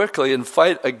to you quickly and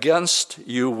fight against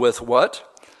you with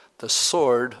what? The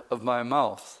sword of my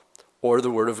mouth, or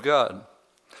the word of God.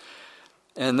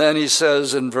 And then he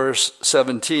says in verse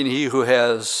 17, he who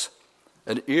has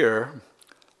an ear,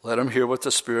 let him hear what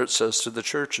the Spirit says to the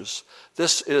churches.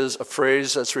 This is a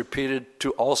phrase that's repeated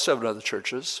to all 7 of the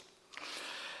churches.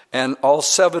 And all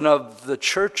 7 of the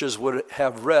churches would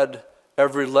have read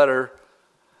every letter,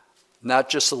 not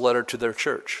just the letter to their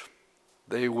church.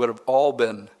 They would have all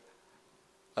been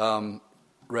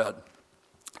read.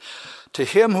 To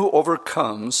him who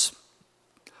overcomes,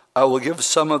 I will give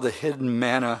some of the hidden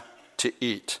manna to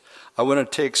eat. I want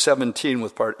to take 17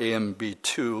 with part A and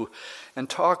B2 and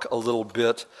talk a little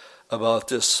bit about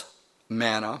this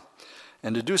manna.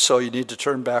 And to do so, you need to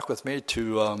turn back with me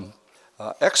to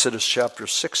Exodus chapter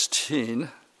 16.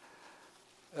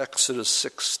 Exodus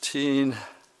 16.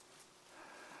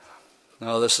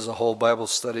 Now, this is a whole Bible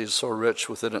study, so rich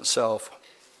within itself.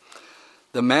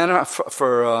 The manna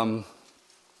for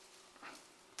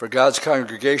God's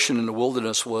congregation in the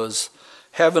wilderness was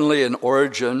heavenly in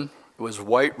origin. It was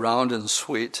white, round, and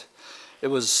sweet. It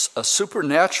was a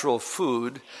supernatural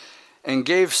food and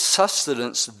gave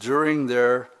sustenance during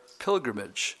their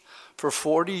pilgrimage. For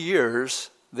 40 years,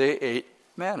 they ate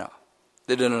manna.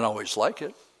 They didn't always like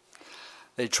it.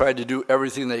 They tried to do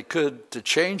everything they could to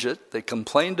change it. They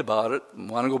complained about it.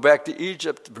 Want to go back to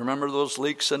Egypt. Remember those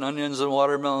leeks and onions and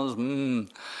watermelons?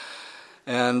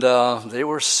 And they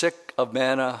were sick of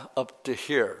manna up to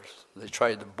here. They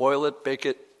tried to boil it, bake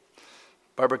it,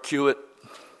 barbecue it.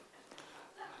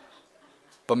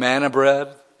 Banana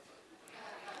bread,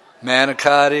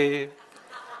 manicotti.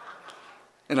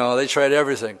 They tried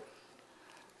everything.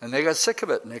 And they got sick of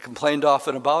it, and they complained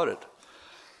often about it.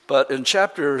 But in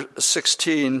chapter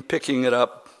 16, picking it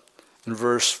up in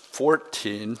verse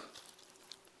 14,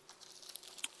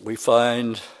 we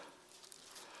find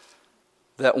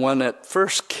that when it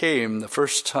first came, the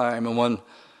first time, and when,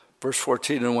 verse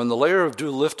 14, and when the layer of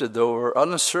dew lifted, there were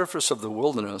on the surface of the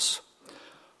wilderness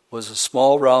was a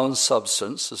small round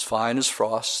substance, as fine as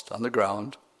frost, on the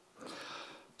ground.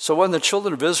 So when the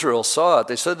children of Israel saw it,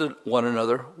 they said to one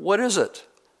another, "What is it?"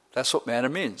 That's what manna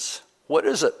means. What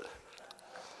is it?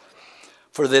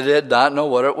 For they did not know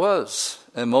what it was.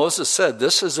 And Moses said,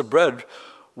 "This is the bread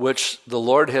which the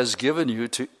Lord has given you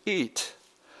to eat.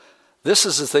 This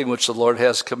is the thing which the Lord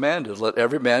has commanded. Let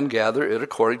every man gather it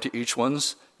according to each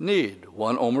one's need,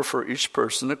 1 omer for each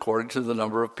person according to the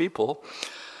number of people.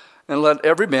 And let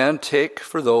every man take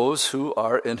for those who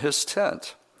are in his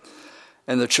tent."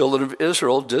 And the children of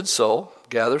Israel did so,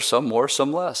 gather some more,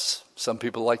 some less. Some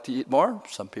people like to eat more,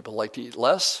 some people like to eat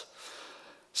less.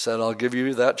 Said, "I'll give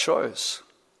you that choice."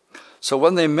 So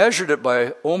when they measured it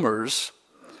by omers,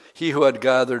 he who had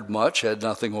gathered much had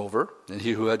nothing over, and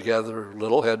he who had gathered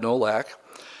little had no lack.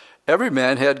 Every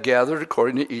man had gathered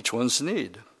according to each one's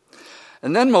need.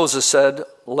 And then Moses said,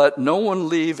 "Let no one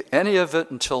leave any of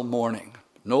it until morning."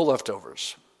 No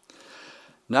leftovers.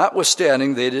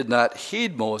 Notwithstanding, they did not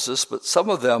heed Moses, but some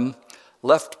of them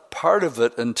left part of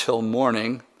it until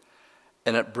morning,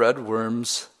 and it bred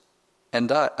worms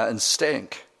and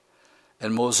stank.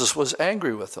 And Moses was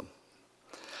angry with them.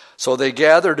 So they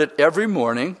gathered it every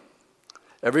morning,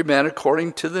 every man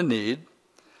according to the need,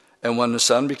 and when the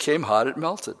sun became hot, it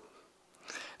melted.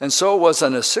 And so it was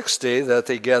on the 6th day that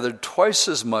they gathered twice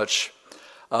as much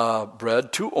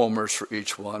bread, 2 omers for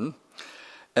each one.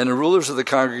 And the rulers of the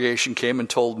congregation came and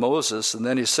told Moses, and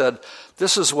then he said,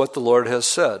 "This is what the Lord has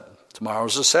said. Tomorrow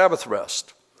is a Sabbath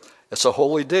rest. It's a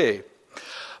holy day.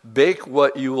 Bake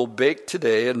what you will bake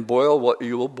today, and boil what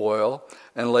you will boil,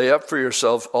 and lay up for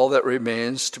yourself all that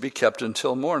remains to be kept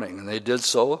until morning." And they did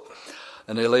so,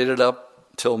 and they laid it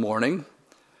up till morning,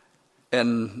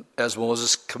 and as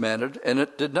Moses commanded, and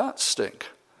it did not stink.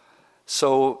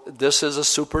 So this is a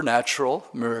supernatural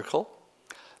miracle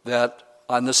that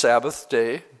on the Sabbath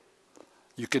day,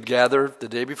 you could gather the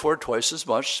day before twice as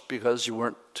much because you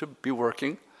weren't to be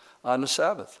working on the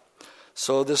Sabbath.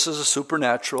 So this is a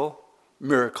supernatural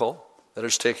miracle that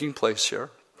is taking place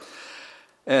here.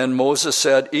 And Moses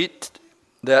said, "Eat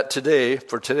that today,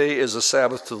 for today is a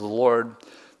Sabbath to the Lord.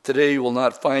 Today you will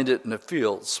not find it in the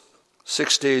fields.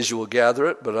 6 days you will gather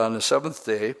it, but on the 7th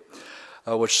day,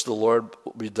 which the Lord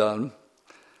will be done."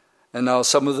 And now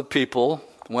some of the people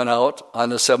went out on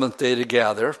the 7th day to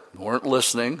gather, weren't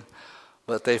listening,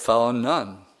 but they found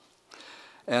none.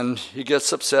 And he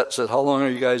gets upset, said, "How long are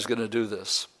you guys going to do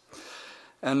this?"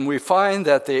 And we find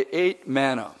that they ate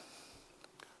manna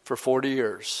for 40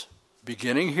 years,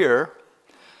 beginning here,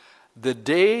 the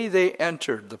day they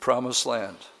entered the promised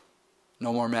land.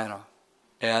 No more manna.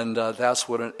 And that's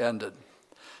when it ended.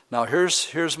 Now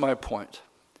here's my point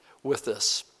with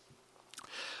this.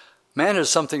 Manna is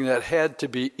something that had to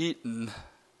be eaten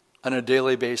on a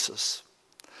daily basis.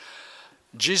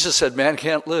 Jesus said man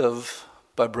can't live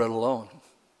by bread alone,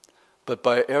 but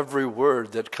by every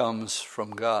word that comes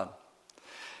from God.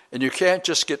 And you can't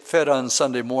just get fed on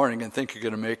Sunday morning and think you're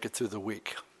going to make it through the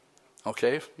week.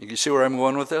 Okay? You see where I'm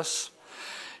going with this?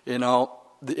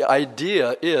 The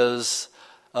idea is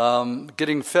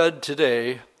getting fed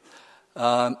today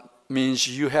means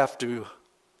you have to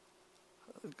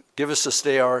give us this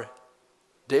day our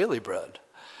daily bread.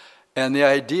 And the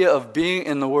idea of being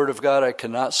in the Word of God, I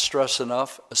cannot stress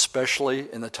enough,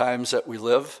 especially in the times that we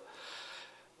live.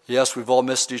 Yes, we've all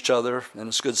missed each other, and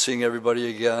it's good seeing everybody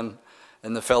again,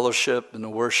 and the fellowship and the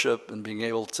worship and being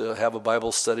able to have a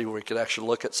Bible study where we could actually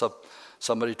look at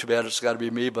somebody. Too bad it's got to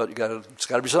be me, but it's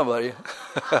got to be somebody.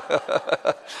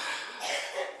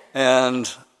 And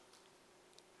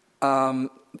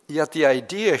yet the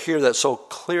idea here that's so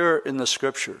clear in the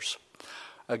Scriptures,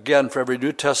 again, for every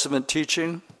New Testament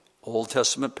teaching, Old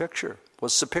Testament picture.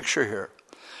 What's the picture here?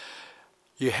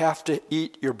 You have to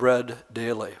eat your bread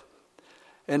daily.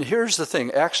 And here's the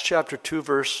thing, Acts chapter 2,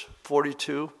 verse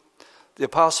 42, the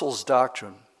apostles'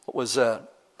 doctrine, what was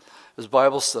that? It was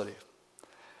Bible study.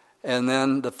 And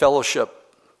then the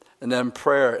fellowship, and then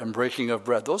prayer and breaking of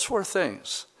bread. Those 4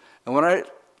 things. And when I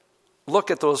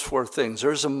look at those 4 things,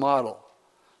 there's a model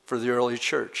for the early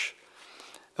church.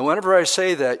 And whenever I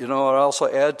say that, I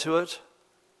also add to it,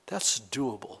 that's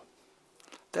doable.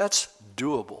 That's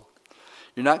doable.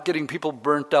 You're not getting people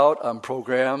burnt out on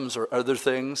programs or other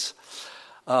things,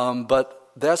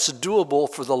 but that's doable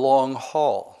for the long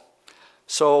haul.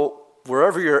 So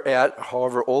wherever you're at,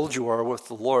 however old you are with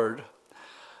the Lord,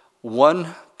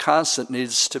 one constant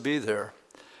needs to be there,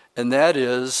 and that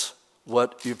is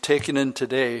what you've taken in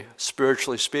today,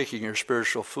 spiritually speaking, your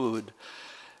spiritual food,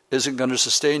 isn't going to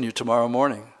sustain you tomorrow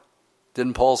morning.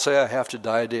 Didn't Paul say, I have to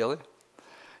die daily?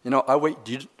 I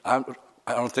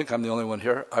don't think I'm the only one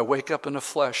here. I wake up in the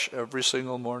flesh every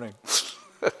single morning.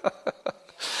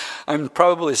 I'm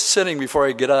probably sinning before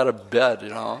I get out of bed,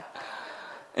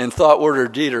 in thought, word, or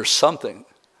deed or something.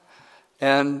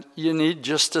 And you need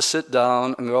just to sit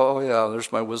down and go, oh yeah,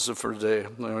 there's my wisdom for today.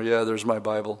 Oh yeah, there's my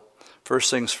Bible. First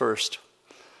things first.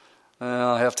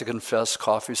 I have to confess,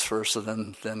 coffee's first,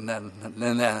 and then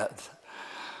that.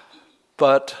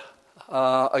 But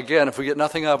again, if we get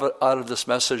nothing out of this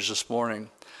message this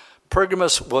morning,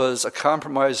 Pergamos was a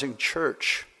compromising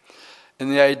church. And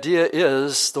the idea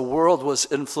is the world was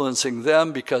influencing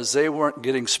them because they weren't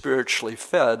getting spiritually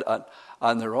fed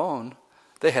on their own.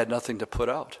 They had nothing to put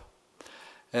out.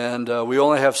 And we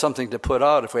only have something to put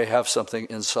out if we have something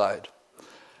inside.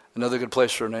 Another good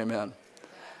place for an amen.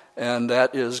 And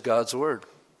that is God's word.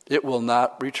 It will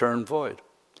not return void.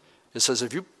 It says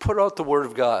if you put out the word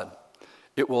of God,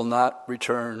 it will not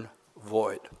return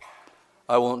void.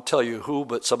 I won't tell you who,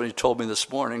 but somebody told me this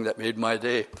morning that made my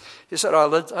day. He said, I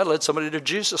led somebody to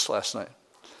Jesus last night.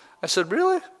 I said,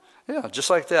 really? Yeah, just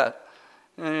like that.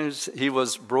 And he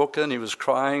was broken, he was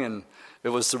crying, and it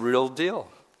was the real deal.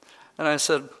 And I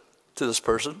said to this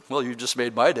person, well, you just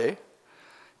made my day.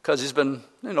 Because he's been,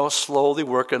 slowly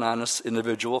working on this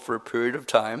individual for a period of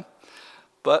time.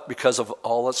 But because of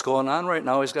all that's going on right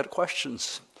now, he's got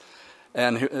questions.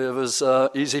 And it was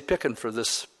easy picking for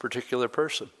this particular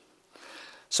person.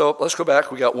 So let's go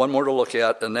back. We got one more to look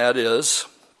at, and that is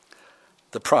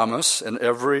the promise. And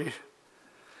every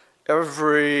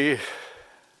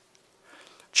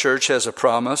church has a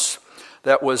promise.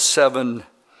 That was 17a.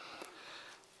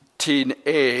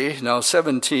 Now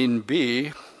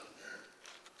 17b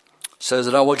says,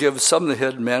 and I will give some of the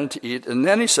hidden manna to eat. And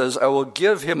then he says, I will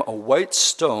give him a white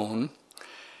stone,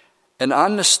 and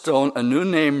on the stone a new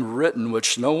name written,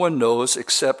 which no one knows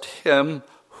except him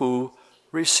who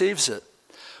receives it.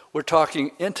 We're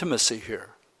talking intimacy here.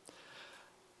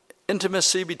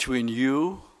 Intimacy between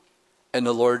you and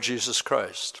the Lord Jesus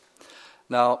Christ.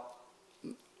 Now,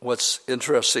 what's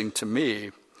interesting to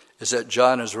me is that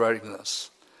John is writing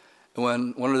this.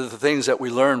 And one of the things that we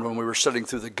learned when we were studying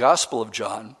through the Gospel of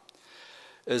John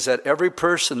is that every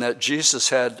person that Jesus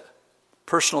had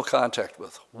personal contact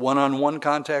with, one-on-one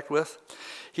contact with,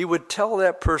 he would tell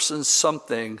that person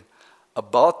something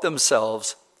about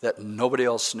themselves that nobody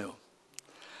else knew.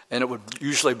 And it would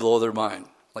usually blow their mind,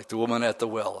 like the woman at the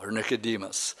well or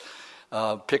Nicodemus.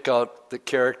 Pick out the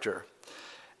character.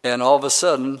 And all of a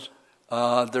sudden,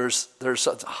 there's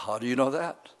how do you know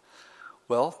that?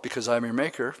 Well, because I'm your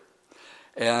maker.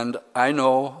 And I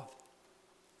know,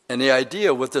 and the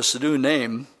idea with this new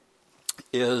name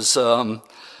is,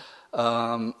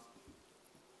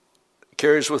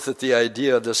 carries with it the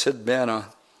idea of this hidden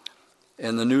manna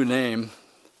and the new name,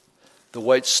 the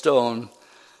white stone.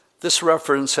 This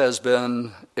reference has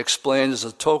been explained as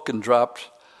a token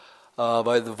dropped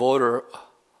by the voter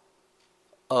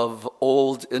of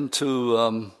old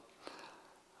into,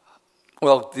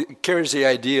 it carries the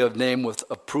idea of name with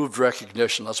approved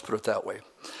recognition, let's put it that way,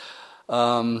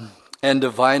 and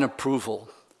divine approval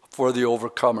for the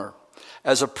overcomer.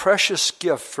 As a precious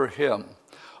gift for him.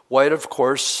 White, of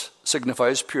course,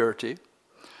 signifies purity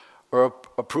or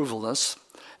approvalness,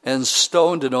 and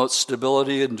stone denotes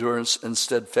stability, endurance, and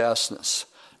steadfastness.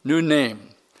 New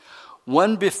name,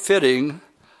 one befitting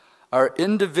our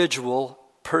individual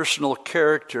personal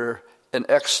character and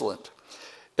excellent.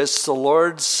 It's the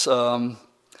Lord's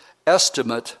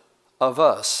estimate of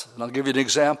us. And I'll give you an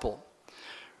example.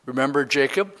 Remember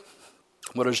Jacob?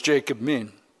 What does Jacob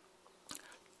mean?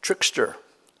 Trickster,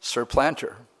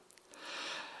 supplanter.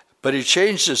 But he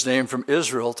changed his name from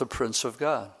Israel to Prince of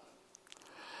God.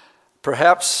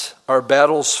 Perhaps our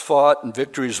battles fought and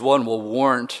victories won will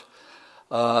warrant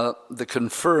the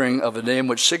conferring of a name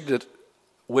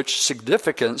which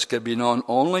significance can be known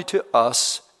only to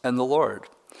us and the Lord,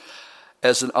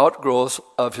 as an outgrowth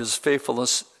of his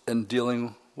faithfulness in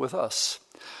dealing with us.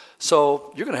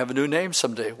 So you're going to have a new name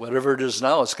someday. Whatever it is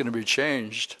now, it's going to be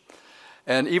changed.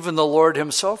 And even the Lord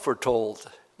himself, we're told,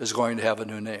 is going to have a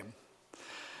new name.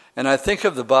 And I think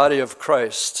of the body of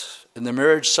Christ in the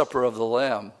marriage supper of the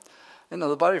Lamb. You know,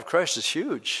 the body of Christ is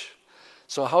huge.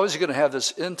 So how is he going to have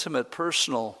this intimate,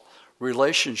 personal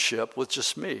relationship with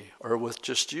just me or with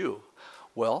just you?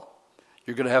 Well,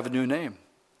 you're going to have a new name.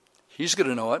 He's going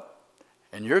to know it,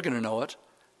 and you're going to know it,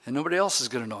 and nobody else is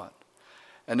going to know it.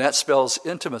 And that spells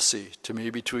intimacy to me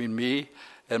between me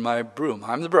and my groom.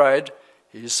 I'm the bride,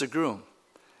 he's the groom.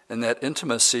 And that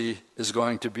intimacy is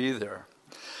going to be there.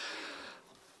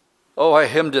 Oh, I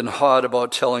hemmed and hawed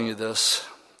about telling you this,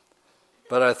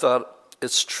 but I thought,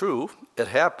 it's true, it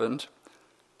happened,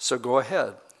 so go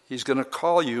ahead. He's going to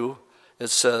call you, it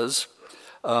says,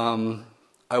 I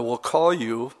will call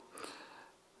you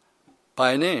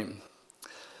by name.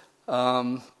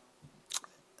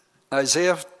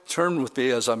 Isaiah, turn with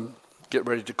me as I'm getting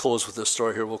ready to close with this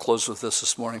story here. We'll close with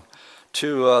this morning.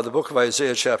 To the book of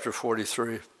Isaiah chapter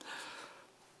 43.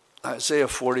 Isaiah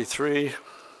 43,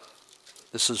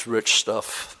 this is rich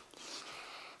stuff.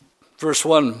 Verse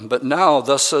 1, but now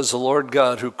thus says the Lord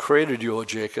God who created you, O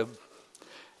Jacob,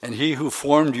 and he who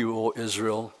formed you, O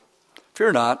Israel,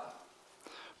 fear not,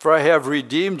 for I have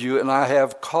redeemed you, and I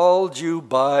have called you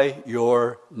by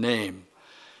your name.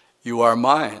 You are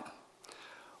mine.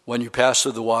 When you pass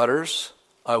through the waters,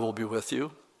 I will be with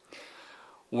you.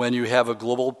 When you have a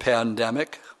global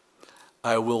pandemic,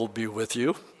 I will be with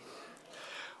you.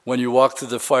 When you walk through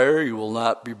the fire, you will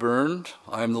not be burned.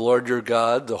 I am the Lord your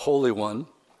God, the Holy One.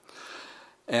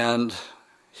 And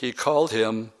he called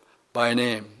him by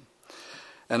name.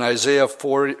 And Isaiah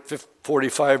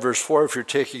 45, verse 4, if you're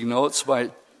taking notes,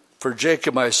 for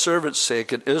Jacob, my servant's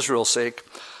sake, and Israel's sake,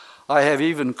 I have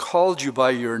even called you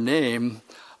by your name.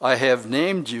 I have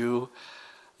named you,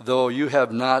 though you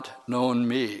have not known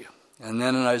me. And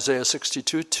then in Isaiah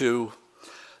 62:2,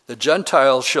 the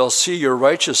Gentiles shall see your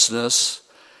righteousness,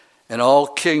 and all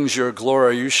kings your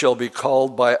glory. You shall be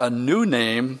called by a new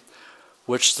name,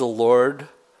 which the Lord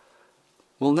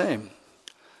will name.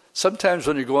 Sometimes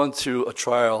when you're going through a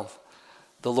trial,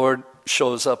 the Lord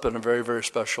shows up in a very, very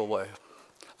special way.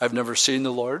 I've never seen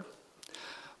the Lord,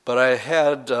 but I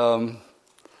had, it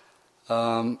was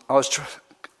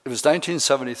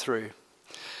 1973,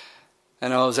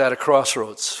 and I was at a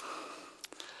crossroads.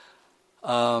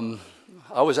 I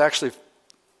was actually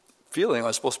feeling I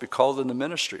was supposed to be called into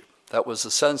ministry. That was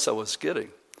the sense I was getting.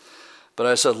 But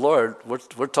I said, Lord,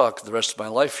 we're talking the rest of my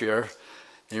life here.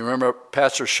 And you remember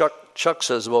Pastor Chuck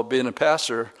says about being a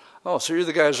pastor, oh, so you're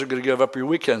the guys who are going to give up your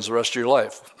weekends the rest of your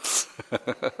life.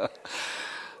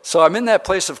 So I'm in that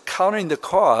place of counting the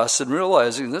costs and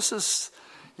realizing this is,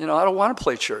 I don't want to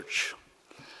play church.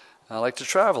 I like to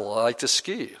travel. I like to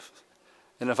ski.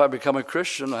 And if I become a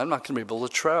Christian, I'm not going to be able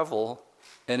to travel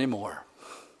anymore.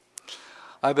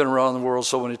 I've been around the world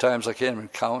so many times I can't even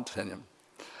count.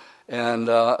 And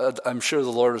I'm sure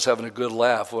the Lord was having a good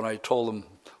laugh when I told him,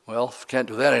 well, can't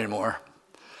do that anymore.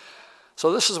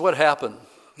 So this is what happened.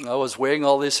 I was weighing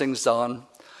all these things down,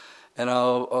 and I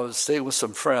was staying with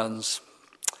some friends,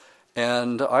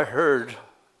 and I heard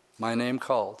my name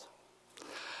called.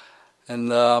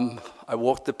 And I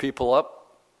woke the people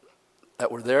up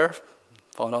that were there,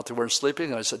 found out they weren't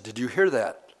sleeping, and I said, did you hear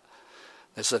that?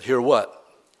 They said, hear what?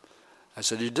 I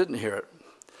said, you didn't hear it.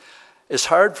 It's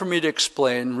hard for me to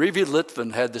explain. Revi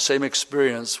Litvin had the same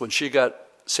experience when she got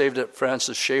saved at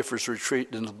Francis Schaeffer's retreat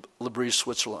in L'Abri,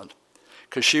 Switzerland,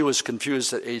 because she was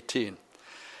confused at 18,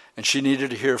 and she needed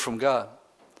to hear from God.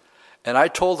 And I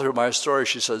told her my story.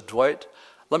 She said, Dwight,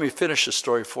 let me finish the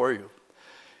story for you.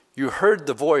 You heard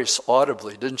the voice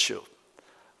audibly, didn't you?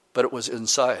 But it was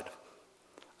inside.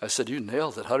 I said, you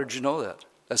nailed it. How did you know that?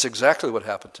 That's exactly what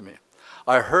happened to me.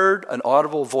 I heard an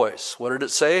audible voice. What did it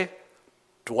say?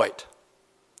 Dwight.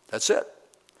 That's it.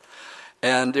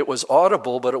 And it was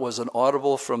audible, but it was an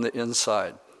audible from the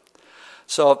inside.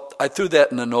 So I threw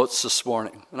that in the notes this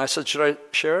morning. And I said, should I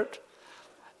share it?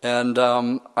 And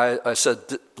I said,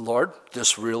 Lord,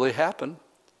 this really happened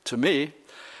to me.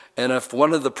 And if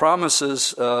one of the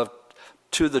promises to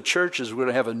the church is we're going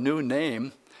to have a new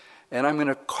name, and I'm going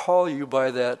to call you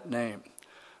by that name.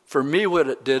 For me, what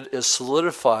it did is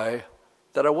solidify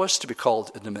that I was to be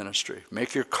called into ministry.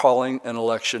 Make your calling and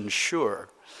election sure.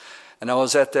 And I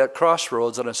was at that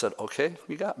crossroads, and I said, okay,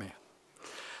 you got me.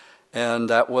 And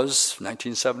that was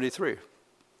 1973,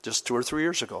 just 2 or 3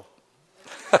 years ago.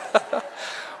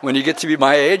 When you get to be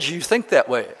my age, you think that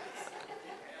way.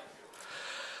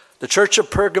 The church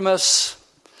of Pergamos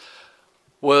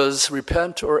was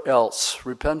repent or else.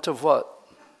 Repent of what?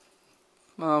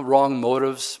 Wrong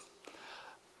motives.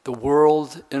 The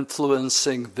world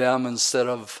influencing them instead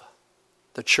of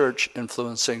the church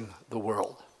influencing the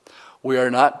world. We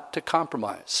are not to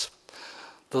compromise.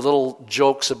 The little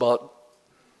jokes about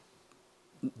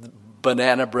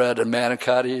banana bread and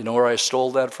manicotti, you know where I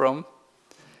stole that from?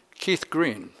 Keith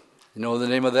Green. You know the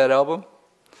name of that album?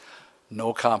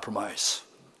 No Compromise.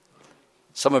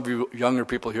 Some of you younger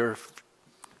people here,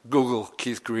 Google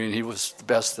Keith Green. He was the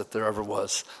best that there ever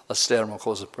was. Let's stand and we'll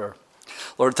close with prayer.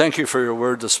 Lord, thank you for your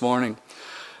word this morning.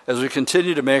 As we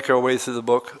continue to make our way through the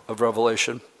book of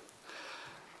Revelation,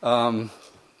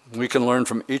 we can learn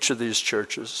from each of these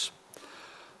churches.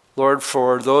 Lord,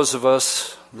 for those of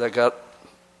us that got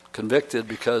convicted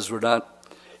because we're not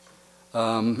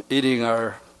eating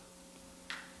our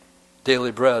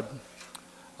daily bread,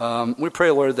 we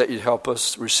pray, Lord, that you'd help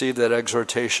us receive that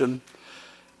exhortation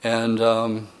and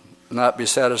not be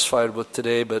satisfied with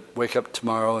today, but wake up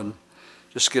tomorrow and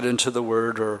just get into the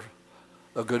Word or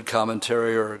a good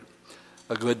commentary or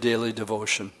a good daily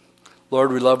devotion.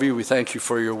 Lord, we love you. We thank you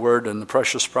for your Word and the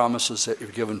precious promises that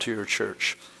you've given to your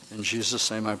church. In Jesus'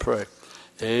 name I pray.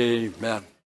 Amen.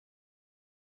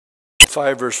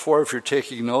 5 verse 4, if you're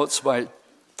taking notes,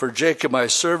 for Jacob, my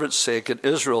servant's sake and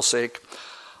Israel's sake,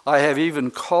 I have even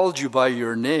called you by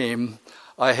your name.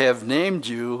 I have named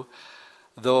you,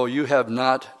 though you have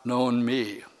not known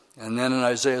me. And then in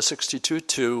Isaiah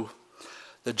 62:2,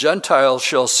 the Gentiles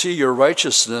shall see your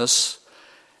righteousness,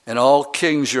 and all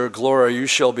kings your glory. You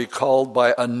shall be called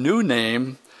by a new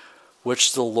name,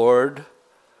 which the Lord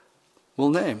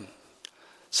will name.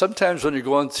 Sometimes when you're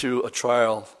going through a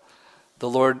trial, the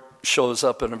Lord shows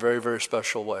up in a very, very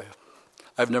special way.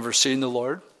 I've never seen the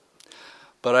Lord,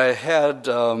 but I had,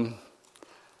 it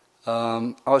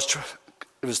was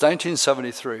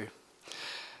 1973,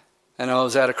 and I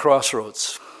was at a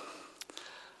crossroads.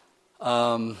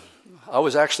 I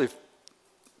was actually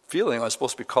feeling I was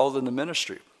supposed to be called into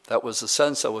ministry. That was the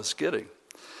sense I was getting.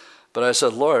 But I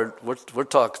said, Lord, we're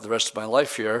talking the rest of my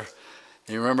life here.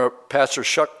 And you remember Pastor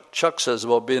Chuck says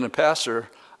about being a pastor,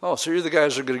 oh, so you're the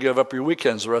guys who are going to give up your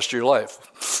weekends the rest of your life.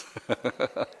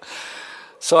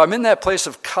 So I'm in that place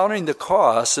of counting the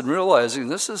costs and realizing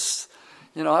this is,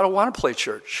 I don't want to play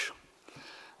church.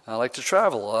 I like to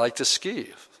travel. I like to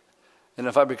ski. And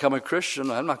if I become a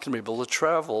Christian, I'm not going to be able to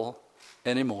travel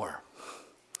anymore.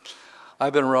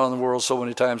 I've been around the world so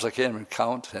many times I can't even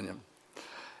count any.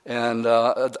 And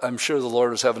I'm sure the Lord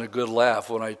was having a good laugh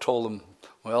when I told him,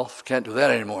 well, can't do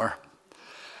that anymore.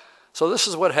 So this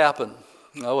is what happened.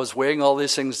 I was weighing all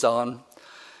these things down,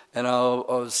 and I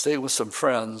was staying with some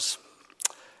friends,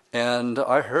 and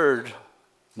I heard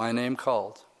my name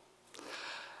called.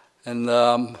 And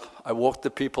I woke the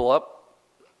people up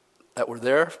that were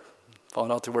there,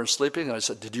 found out they weren't sleeping, and I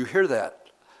said, did you hear that?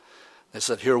 They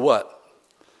said, hear what?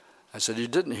 I said, you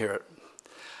didn't hear it.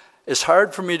 It's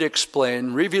hard for me to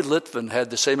explain. Revi Litvin had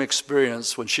the same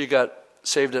experience when she got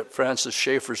saved at Francis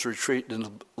Schaeffer's retreat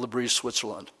in L'Abri,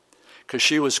 Switzerland, because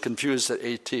she was confused at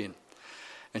 18,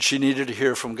 and she needed to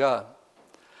hear from God.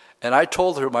 And I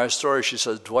told her my story. She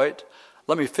said, Dwight,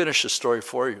 let me finish the story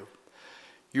for you.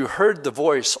 You heard the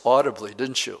voice audibly,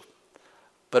 didn't you?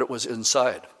 But it was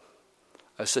inside.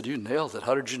 I said, you nailed it.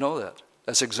 How did you know that?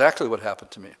 That's exactly what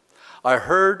happened to me. I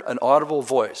heard an audible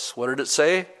voice. What did it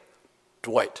say?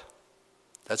 Dwight.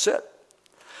 That's it.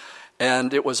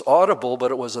 And it was audible, but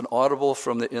it was an audible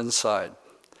from the inside.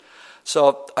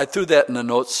 So I threw that in the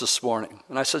notes this morning.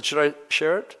 And I said, should I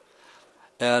share it?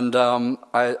 And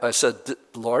I said,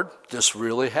 Lord, this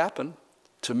really happened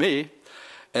to me.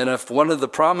 And if one of the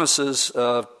promises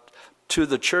to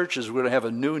the church is we're going to have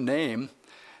a new name,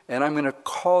 and I'm going to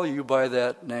call you by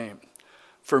that name.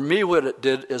 For me, what it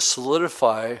did is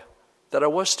solidify that I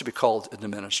was to be called into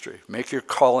ministry. Make your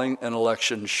calling and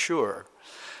election sure.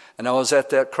 And I was at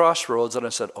that crossroads, and I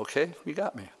said, okay, you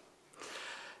got me.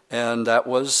 And that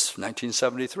was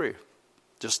 1973,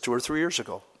 just 2 or 3 years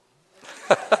ago.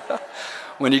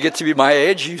 When you get to be my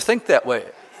age, you think that way.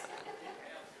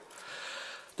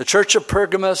 The church of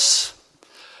Pergamos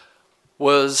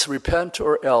was repent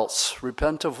or else.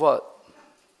 Repent of what?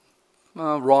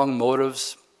 Wrong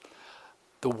motives.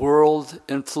 The world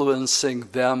influencing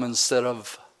them instead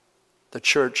of the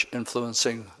church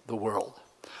influencing the world.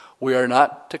 We are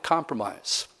not to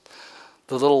compromise.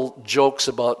 The little jokes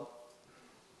about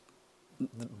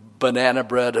banana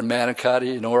bread and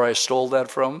manicotti, you know where I stole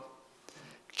that from?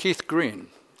 Keith Green.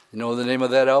 You know the name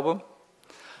of that album?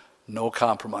 No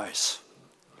Compromise.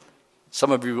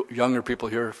 Some of you younger people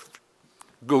here,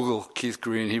 Google Keith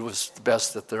Green. He was the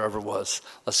best that there ever was.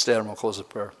 Let's stand and we'll close in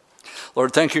prayer.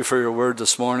 Lord, thank you for your word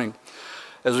this morning.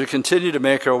 As we continue to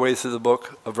make our way through the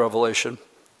book of Revelation,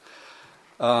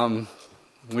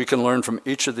 we can learn from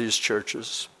each of these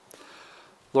churches.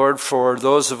 Lord, for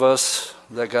those of us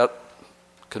that got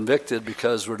convicted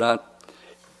because we're not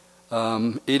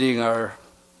eating our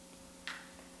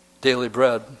daily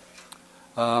bread,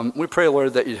 we pray,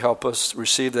 Lord, that you'd help us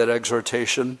receive that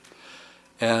exhortation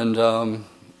and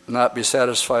not be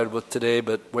satisfied with today,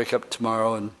 but wake up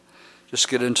tomorrow and just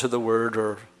get into the Word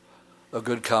or a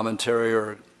good commentary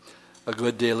or a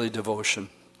good daily devotion.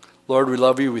 Lord, we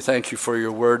love you. We thank you for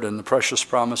your Word and the precious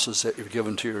promises that you've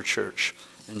given to your church.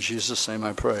 In Jesus' name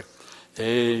I pray.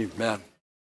 Amen.